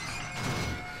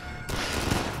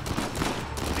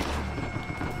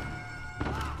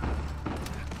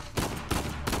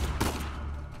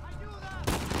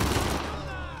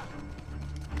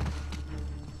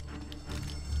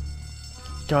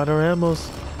 Got our ammos.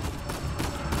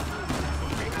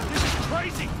 This is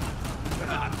crazy! We're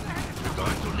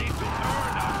going to need to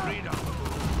earn our freedom.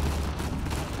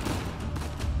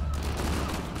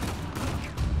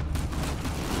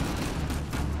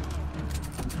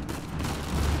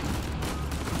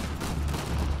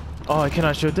 Oh, I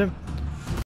cannot shoot them?